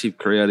think. Massive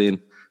crowd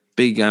in.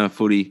 Big game of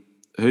footy.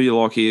 Who you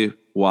like here?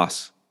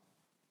 Was.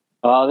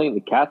 I think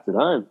the Cats at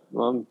home.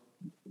 I'm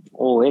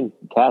all in.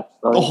 Cats.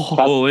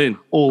 All in.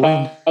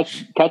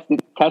 Cats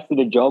did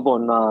a job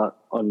on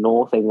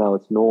North, even though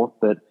it's North.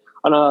 But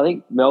I know. I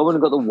think Melbourne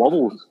have got the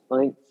wobbles. I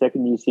think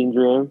second-year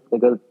syndrome. They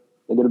got a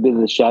bit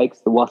of the shakes,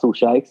 the Wassel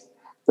shakes.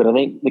 But I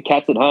think the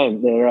Cats at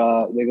home,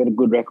 they've got a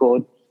good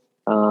record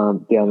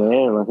down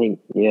there, and I think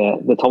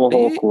the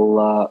Tomahawk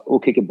will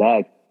kick a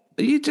bag.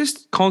 Are you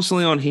just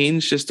constantly on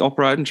Hinge, just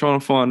operating, trying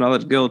to find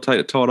another girl to take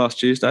a tight ass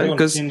Tuesday?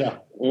 Because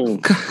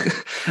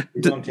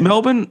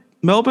Melbourne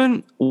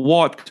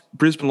wiped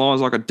Brisbane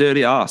Lions like a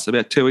dirty ass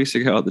about 2 weeks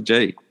ago at the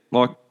G,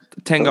 like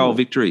 10-goal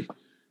victory.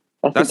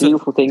 That's the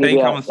beautiful thing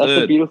about. That's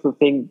the beautiful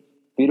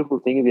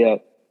thing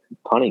about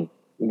punting.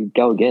 You can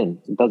go again.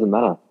 It doesn't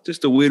matter.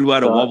 Just a weird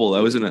way to wobble,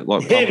 though, isn't it?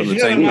 Like pumping the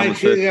team. Make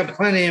sure you got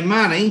plenty of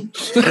money.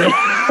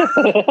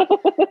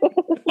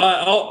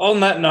 On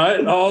that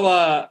note,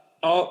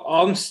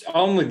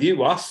 I'm with you,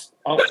 Wes.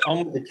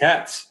 I'm with the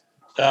Cats.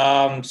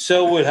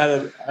 Selwood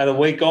had a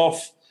week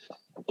off.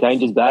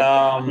 Changes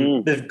back.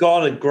 They've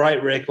got a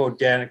great record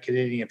down at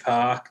Canadian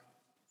Park.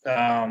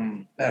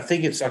 I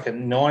think it's like a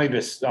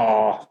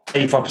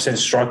 85%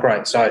 strike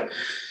rate. So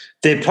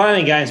they're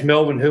playing against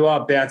Melbourne, who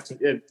are bouncing.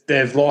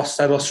 They lost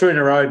 3 in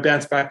a row,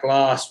 bounced back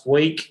last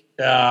week.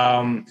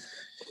 It'll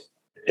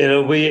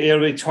be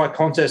a tight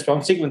contest, but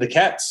I'm sticking with the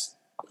Cats.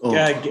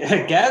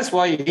 Gaz,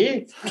 why are you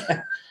here?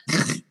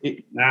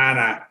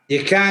 Nah.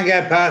 You can't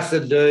go past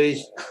the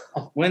D's.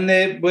 When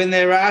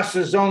their ass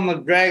is on the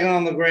dragging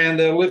on the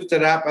ground, they'll lift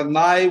it up, and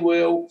they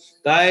will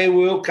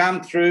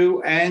come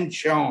through and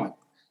shine.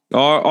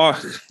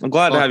 I'm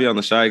glad to have you on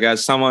the show,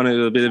 guys. Someone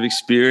with a bit of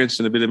experience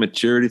and a bit of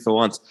maturity for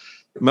once.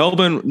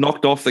 Melbourne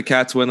knocked off the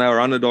Cats when they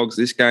were underdogs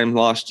this game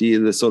last year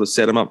that sort of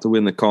set them up to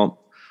win the comp.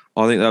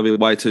 I think they'll be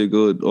way too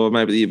good, or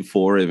maybe the year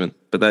before even.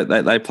 But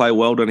they play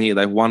well down here.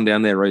 They've won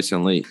down there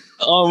recently.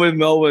 I'm with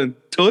Melbourne.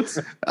 Toots?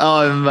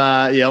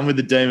 I'm with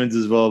the Demons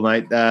as well,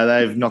 mate.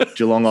 They've knocked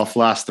Geelong off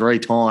last 3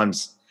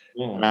 times.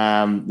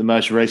 The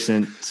most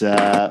recent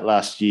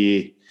last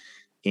year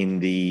in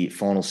the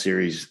final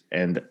series,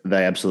 and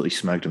they absolutely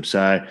smoked them.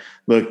 So,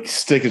 look,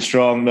 sticking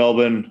strong,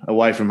 Melbourne,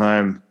 away from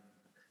home.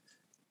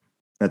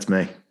 That's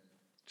me.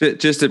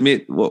 Just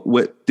admit, what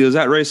was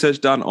that research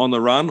done on the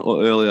run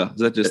or earlier?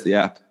 Is that just the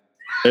app?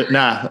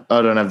 Nah,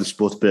 I don't have the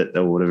sports bet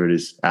or whatever it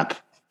is. App.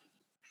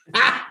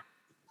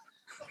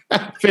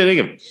 Fair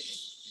dinkum.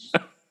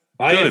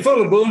 You're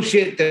full of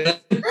bullshit, Dan.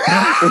 You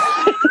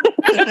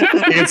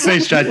can see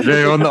straight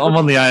through. I'm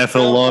on the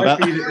AFL live.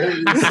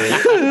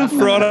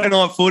 Friday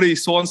night footy.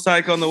 Swans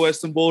take on the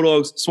Western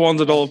Bulldogs. Swans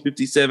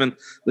 $1.57.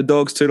 The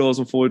Dogs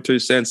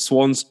 $2.42.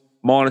 Swans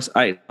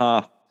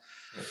 -8.5.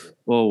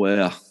 Oh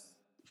wow.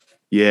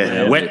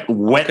 Yeah,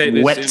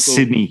 wet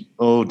Sydney.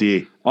 Oh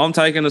dear. I'm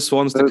taking the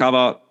Swans to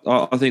cover.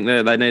 I think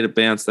they need a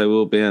bounce. They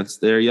will bounce.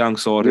 They're a young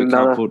side who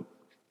can't put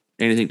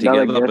anything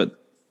together, but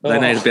they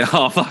need a bounce.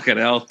 Oh, fucking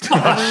hell.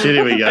 Oh, shit,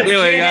 here we go.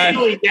 Here we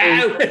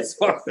go.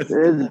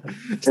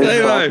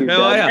 Steve-O,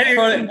 how are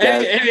you?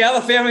 Any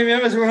other family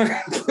members we want to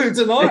include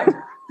tonight?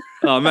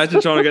 Oh, imagine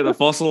trying to get the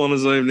fossil on a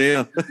Zoom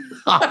now.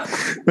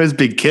 Where's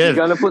Big Kev?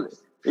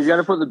 He's going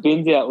to put the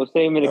bins out. We'll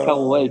see him in a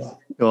couple of weeks.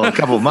 Oh, a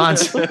couple of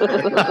months.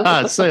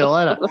 See you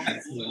later.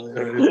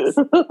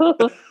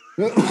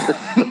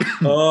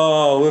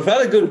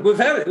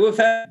 We've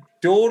had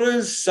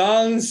daughters,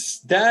 sons,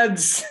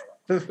 dads,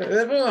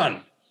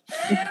 everyone.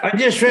 I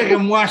just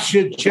reckon Wash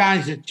should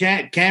change the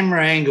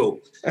camera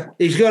angle.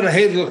 He's got a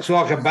head that looks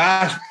like a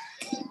bass.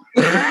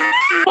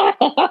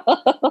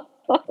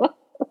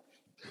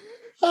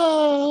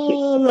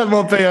 That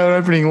might be our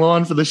opening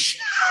line for the show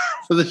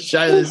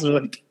this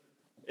week.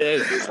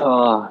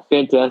 Oh,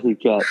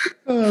 fantastic cat.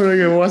 I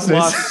reckon what's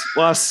this?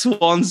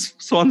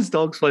 Swans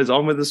dogs, please.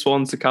 I'm with the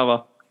Swans to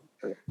cover.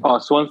 Oh,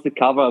 Swans to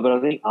cover, but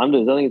I think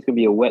unders. I think it's going to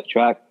be a wet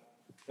track.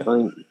 I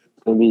think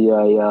it's going to be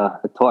a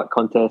tight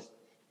contest,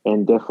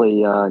 and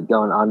definitely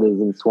going unders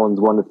and Swans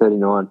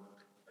 1-39.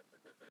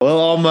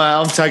 Well,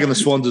 I'm taking the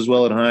Swans as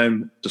well at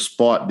home,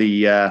 despite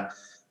the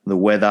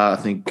weather. I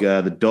think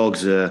the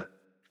Dogs are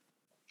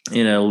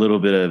in a little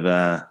bit of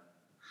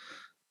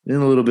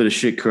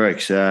shit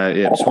creek. So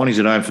yeah, Swannies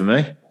at home for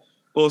me.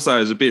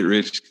 Also, it's a bit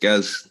rich,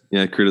 Gaz,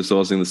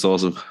 criticising the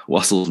size of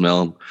Wassell's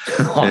melon.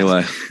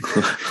 Anyway,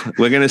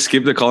 we're going to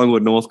skip the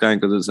Collingwood North game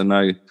because it's a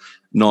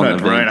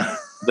non-event.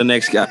 The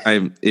next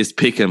game is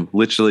Pick'em,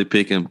 literally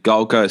Pick'em.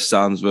 Gold Coast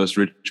Suns versus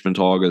Richmond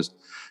Tigers.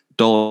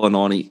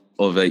 $1.90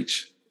 of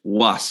each.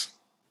 Was.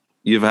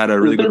 You've had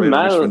a really good run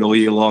of Richmond all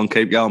year long.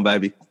 Keep going,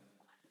 baby. I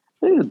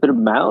think there's a bit of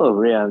mail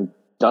around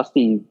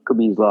Dusty. Could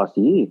be his last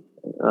year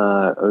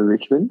at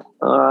Richmond.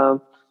 I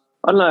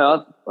don't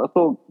know. I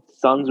thought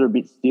Suns were a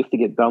bit stiff to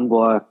get done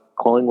by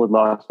Collingwood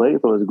last week. I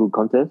thought it was a good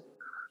contest.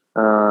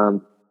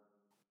 But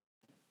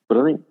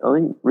I think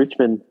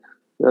Richmond,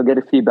 they'll get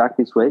a few back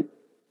this week.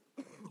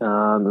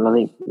 And I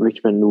think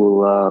Richmond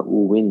will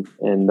win.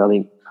 And I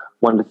think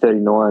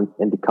 1-39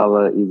 and to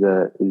cover is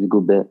a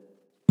good bet.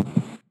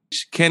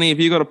 Kenny, have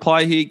you got a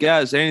play here,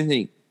 Gaz?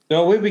 Anything?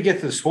 No, where we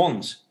get to the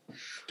Swans?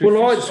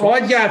 Well,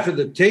 I'd go for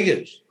the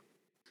Tigers.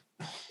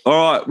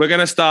 All right, we're going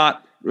to start.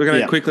 We're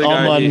going to quickly go.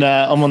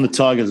 I'm on the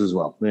Tigers as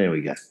well. There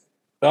we go.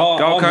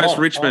 Gold Coast,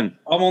 Richmond.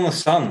 I'm on the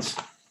Suns.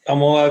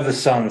 I'm all over the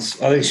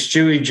Suns. I think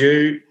Stewie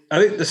Jew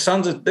the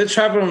Suns they're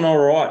travelling all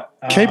right.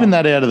 Keeping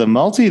that out of the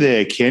multi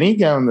there, Kenny,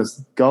 going to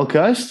the Gold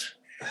Coast.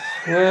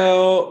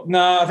 Well,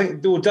 no, I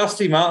think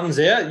Dusty Martin's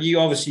out. You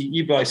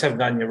blokes haven't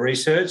done your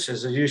research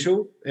as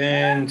usual,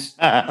 and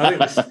I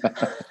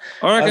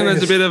reckon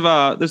there's a bit of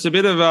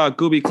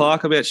Gooby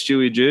Clark about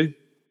Stewie Jew.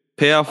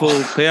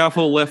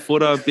 Powerful left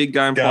footer, big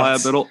game player,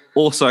 but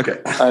also a big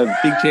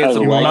chance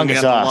of blowing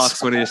out the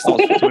locks when he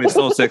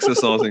stops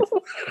exercising.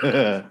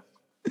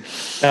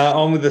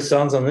 I'm with the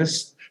Suns on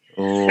this.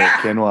 Oh,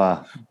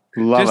 Kenwa.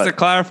 Just to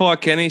clarify,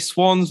 Kenny,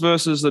 Swans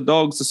versus the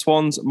Dogs. The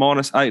Swans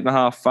minus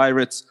 8.5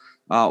 favourites.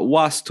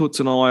 Was, Toots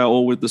and I are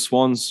all with the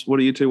Swans. What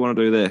do you two want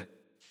to do there?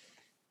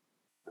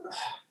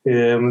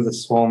 Yeah, I'm with the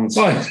Swans.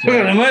 Look at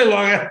me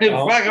like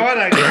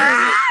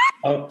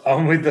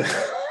I'm with the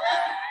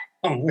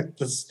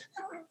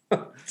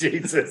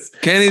Jesus.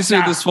 Kenny's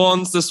with the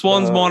Swans. The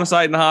Swans minus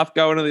 8.5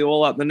 going to the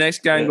all up. The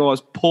next game,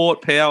 guys,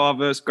 Port Power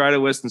versus Greater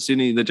Western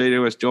Sydney, the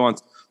GWS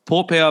Giants.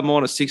 Port Power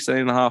minus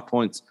 16.5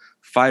 points.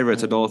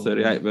 Favourites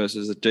 $1.38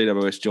 versus the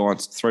GWS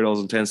Giants,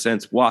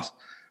 $3.10. What?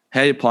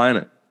 How are you playing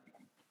it?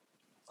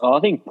 I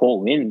think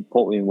Port win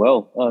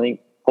well. I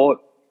think Port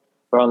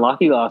were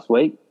unlucky last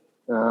week.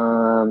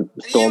 Stormed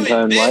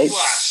home late.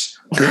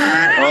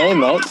 I am,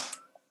 mate.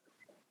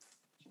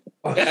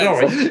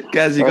 Sorry.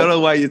 Gaz, you got to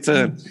wait your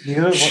turn.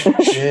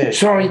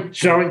 Sorry.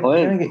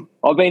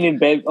 I've been in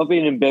bed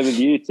with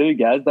you too,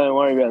 Gaz. Don't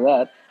worry about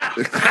that.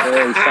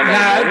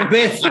 No,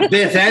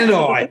 Beth and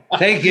I.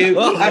 Thank you.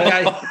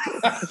 Okay.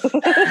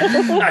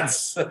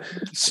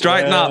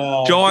 Straighten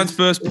up. Giants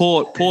versus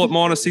Port. Port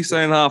minus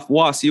 16.5.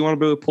 Was, you want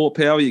to be with Port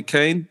Power? You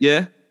keen?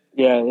 Yeah?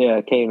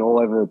 Yeah, keen all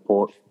over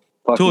Port.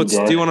 Toots,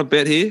 do you want to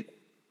bet here?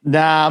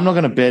 Nah, I'm not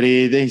going to bet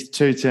here. These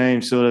two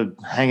teams sort of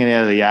hanging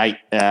out of the 8.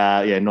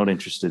 Not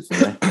interested for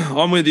me.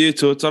 I'm with you,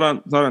 Toots.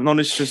 I'm not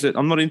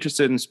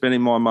interested in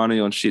spending my money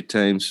on shit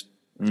teams.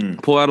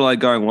 Port Adelaide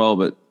going well,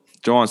 but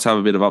Giants have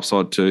a bit of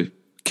upside too.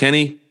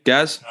 Kenny,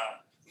 Gaz?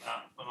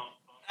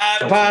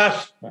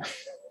 Pass.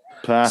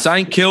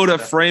 St Kilda,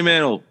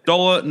 Fremantle,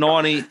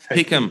 $1.90,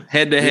 pick 'em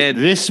head-to-head.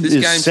 This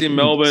game's in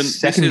Melbourne.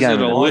 This is a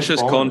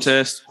delicious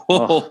contest.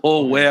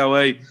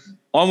 Wowee.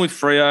 I'm with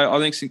Freo. I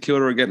think St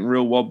Kilda are getting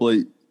real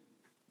wobbly.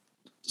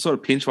 Sort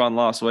of pinch one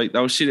last week. They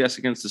were shit ass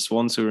against the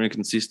Swans, who were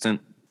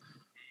inconsistent.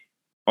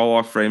 I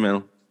like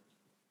Fremantle.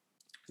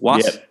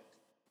 What? Yep.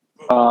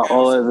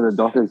 All over the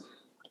Dockers.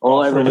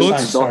 All over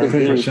Lucy's Dockers.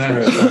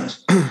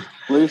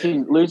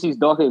 Lucy's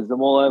Dockers. I'm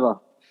all over.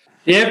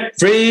 Yep.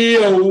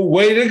 Freo.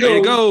 Way to go. There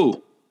you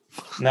go.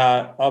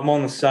 No, I'm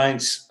on the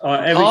Saints.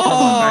 Every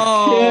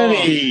time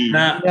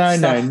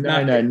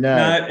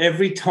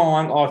every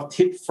time I've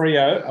tipped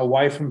Freo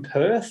away from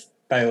Perth,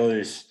 they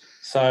lose.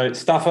 So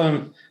stuff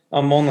them.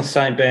 I'm on the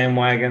same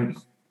bandwagon.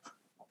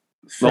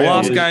 The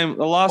last game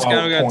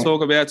we're going to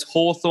talk about is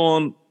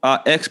Hawthorn,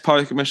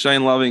 ex-poker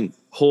machine loving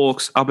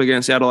Hawks up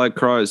against Adelaide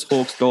Crows.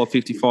 Hawks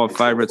 $1.55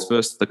 favourites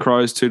versus the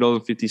Crows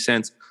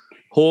 $2.50.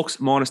 Hawks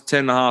minus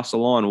 10.5 the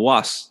line.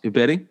 Was, you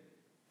betting?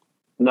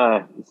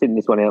 No, sitting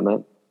this one out, mate.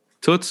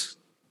 Toots?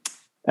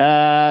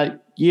 Yeah,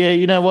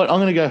 you know what? I'm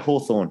going to go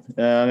Hawthorn.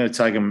 I'm going to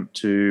take them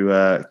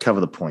to cover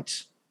the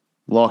points.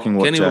 Liking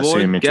what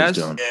Sam Mitchell's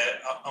doing. Yeah,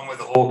 I'm with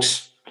the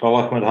Hawks. I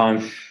like them at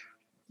home.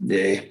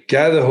 Yeah,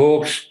 go the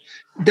Hawks.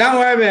 Don't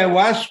worry about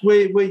us.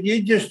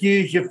 You just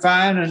use your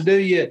phone and do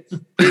your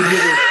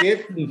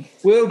shit, and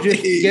we'll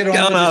just get on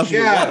with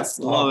the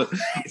show.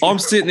 I'm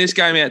sitting this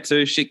game out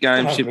too. Shit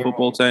game, shit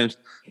football teams.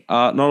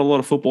 Not a lot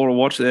of football to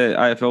watch there.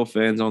 AFL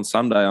fans on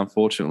Sunday,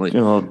 unfortunately.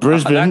 Oh,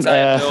 Brisbane,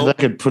 they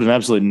could put an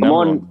absolute number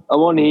on. I'm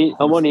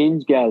on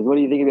Inge, Gaz. What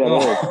do you think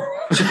about that?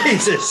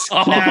 Jesus.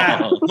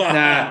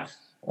 Nah.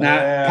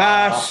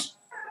 Pass.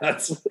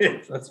 That's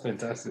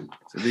fantastic.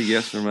 It's a big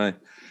yes for me.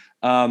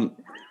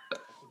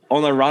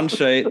 On the run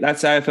sheet,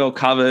 that's AFL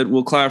covered.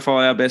 We'll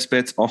clarify our best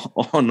bets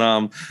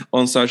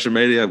on social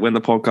media when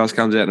the podcast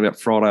comes out about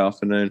Friday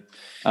afternoon.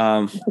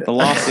 The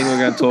last thing we're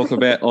going to talk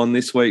about on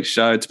this week's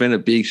show, it's been a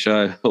big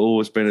show.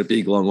 It's been a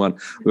big, long one.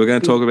 We're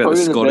going to talk about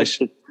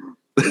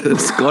the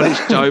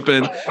Scottish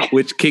Open,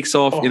 which kicks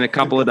off in a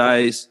couple of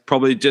days,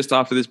 probably just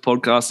after this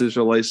podcast is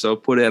released. So I'll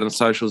put it out on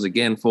socials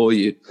again for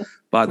you.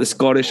 But the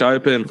Scottish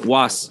Open,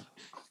 Was,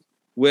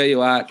 where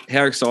you at?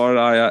 How excited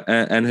are you?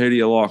 And who do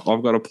you like?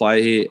 I've got a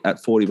play here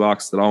at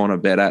 $40 that I want to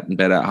bet at and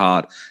bet at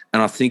hard.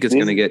 And I think it's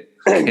going to get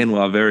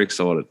Kenwa very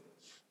excited.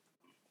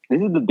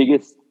 This is the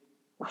biggest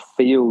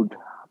field,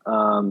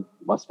 I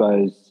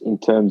suppose, in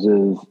terms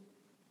of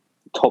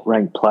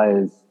top-ranked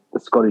players the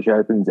Scottish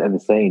Open's ever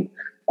seen.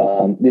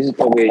 This is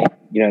probably,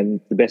 the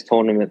best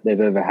tournament they've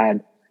ever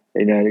had.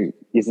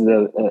 This is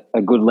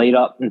a good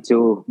lead-up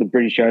until the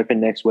British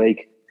Open next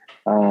week,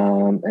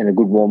 and a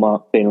good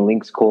warm-up being a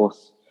links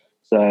course.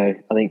 So I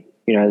think,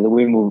 the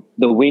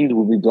wind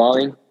will be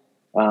blowing,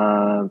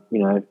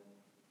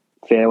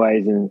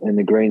 fairways and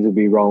the greens will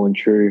be rolling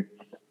true.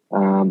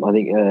 I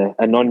think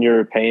a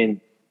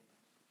non-European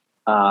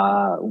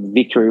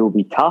victory will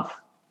be tough.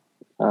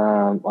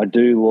 I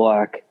do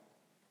like,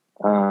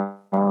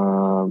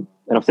 and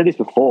I've said this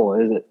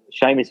before, is it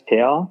Seamus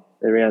Power,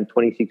 around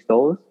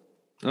 $26?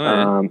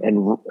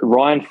 And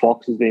Ryan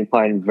Fox has been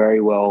playing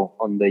very well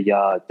on the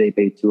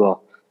DP Tour.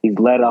 He's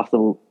led after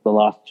the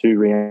last 2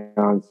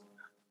 rounds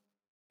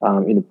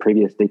in the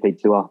previous DP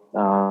Tour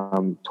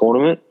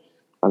tournament.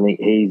 I think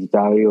he's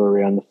value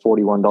around the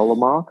 $41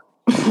 mark.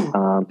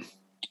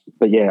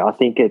 But yeah, I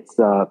think it's.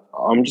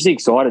 I'm just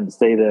excited to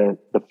see the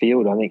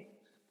field. I think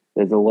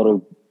there's a lot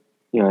of,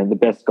 the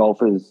best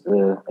golfers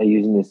are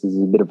using this as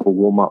a bit of a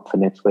warm up for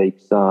next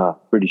week's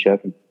British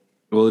Open.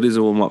 Well, it is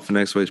a warm up for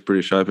next week's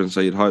British Open,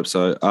 so you'd hope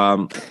so.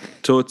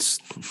 Toots,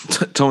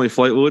 Tommy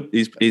Fleetwood,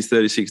 he's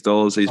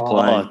 $36. He's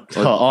playing.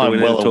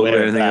 I'm well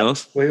aware of that.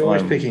 Else? We're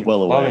always picking.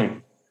 Well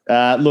aware.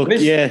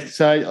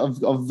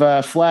 So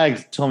I've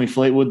flagged Tommy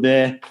Fleetwood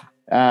there.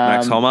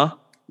 Max Homer.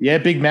 Yeah,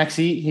 big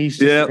Maxi. He's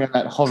just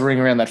hovering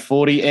around that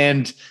 40.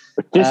 And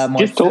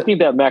just talking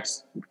about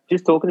Max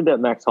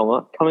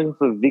Homer coming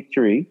off a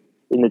victory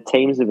in the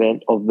teams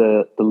event of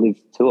the Live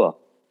Tour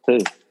too.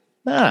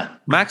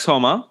 Max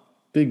Homer.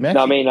 Big Maxi.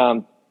 No, I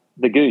mean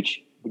the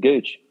Gooch. The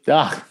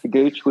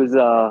Gooch was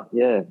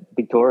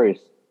victorious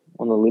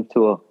on the Live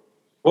Tour.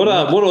 What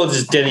odds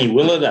is Denny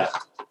Willett at?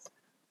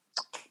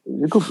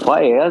 He's a good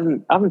player. I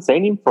haven't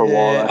seen him for a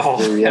while.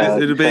 Actually.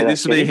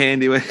 This would be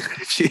handy where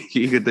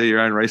you could do your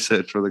own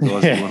research for the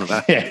guys who want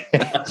that.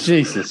 Yeah.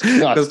 Jesus.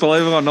 Because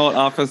believe it or not,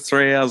 after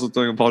 3 hours of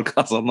doing a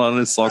podcast, I'm not an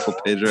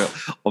encyclopedia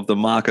of the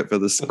market for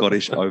the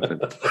Scottish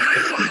Open.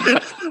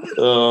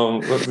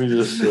 Let me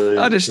just see.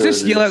 I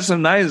just yell out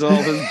some names.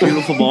 I'll just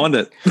beautiful mind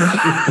it.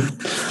 I've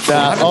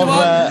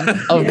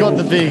got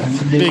the big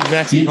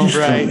Maxi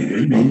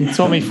Hombre,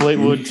 Tommy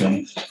Fleetwood,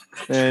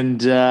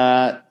 and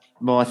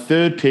my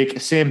third pick,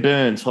 Sam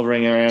Burns,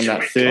 hovering around that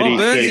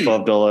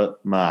 $35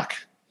 mark.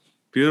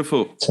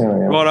 Beautiful.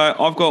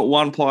 Righto, I've got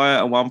one player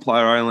and one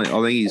player only. I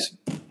think he's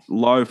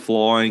low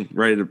flying,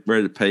 ready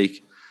to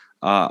peak.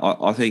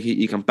 I think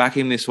you can back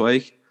him this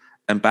week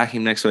and back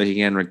him next week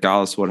again,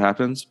 regardless of what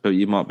happens. But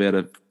you might be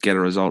able to get a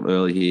result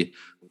early here.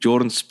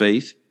 Jordan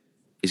Spieth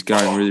is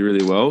going really,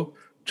 really well.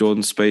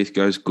 Jordan Spieth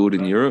goes good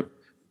in Europe.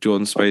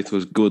 Jordan Spieth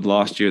was good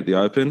last year at the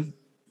Open.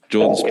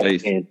 Jordan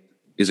Spieth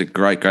is a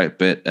great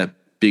bet at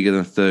bigger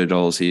than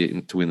 $30 here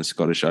to win the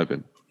Scottish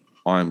Open.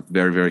 I'm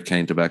very, very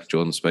keen to back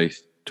Jordan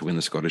Spieth to win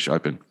the Scottish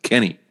Open.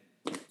 Kenny?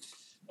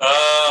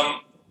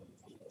 I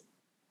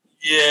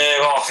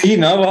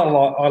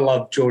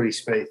love Jordy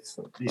Spieth.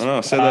 I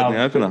said that in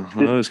the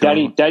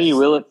opener. Danny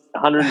Willett,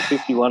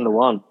 151 to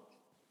 1.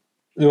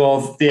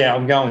 Well, yeah,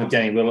 I'm going with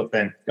Danny Willett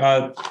then.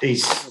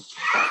 He's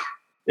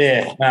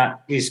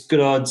good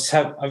odds.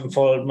 Haven't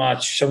followed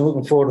much. I'm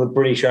looking forward to the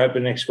British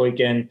Open next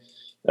weekend.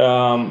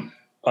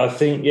 I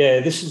think,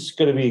 this is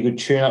going to be a good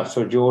tune-up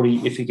for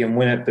Geordie if he can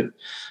win it. But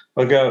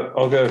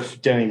I'll go for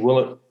Danny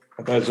Willett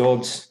at those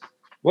odds.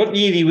 What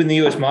year did he win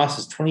the US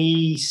Masters?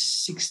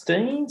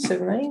 2016,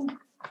 17?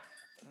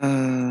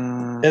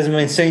 Hasn't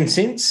been seen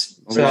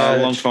since. So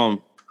a long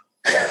time.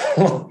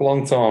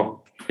 Long time.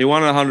 He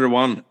won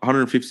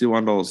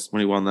 $151 when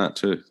he won that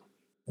too.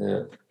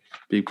 Yeah.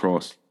 Big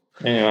price.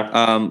 Anyway.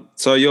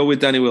 So you're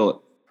with Danny Willett.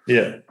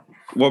 Yeah.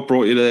 What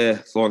brought you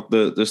there? Like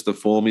just the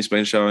form he's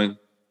been showing?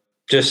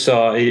 Just,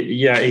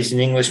 he's an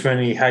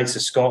Englishman. He hates the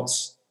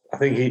Scots. I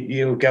think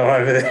he'll go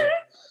over there.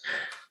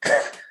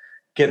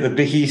 Get the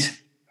bickies.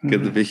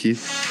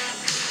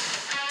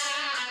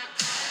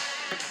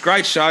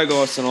 Great show,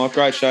 guys, tonight.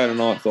 Great show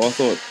tonight. I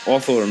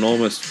thought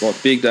enormous.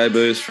 Like big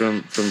debuts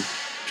from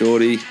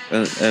Geordie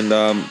and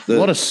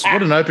what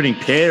an opening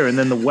pair, and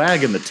then the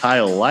wag and the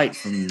tail late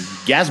from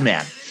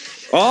Gazman.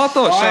 Oh, I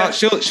thought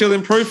she'll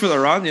improve for the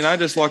run.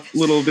 Just like a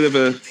little bit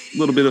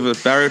of a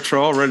barrier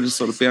trial, ready to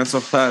sort of bounce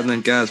off that, and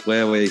then Gaz,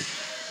 where we.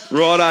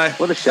 Righto.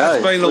 What a show!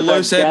 It's been the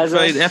Loose End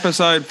Feed,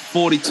 episode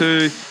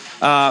 42.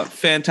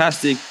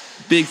 Fantastic,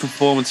 big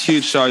performance,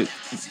 huge show.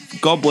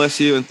 God bless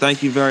you, and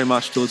thank you very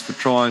much to us for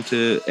trying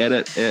to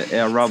edit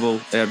our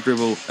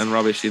dribble and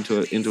rubbish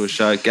into a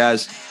show.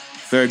 Gaz,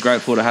 very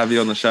grateful to have you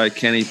on the show.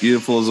 Kenny,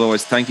 beautiful as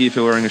always. Thank you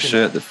for wearing a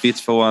shirt that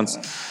fits for once.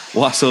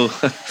 Wassel,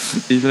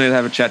 if you need to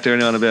have a chat to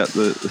anyone about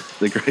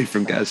the grief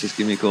from Gaz, just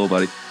give me a call,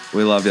 buddy.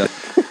 We love you.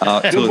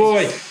 Good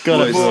boy.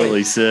 Got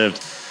absolutely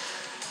served.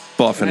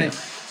 Bye for now.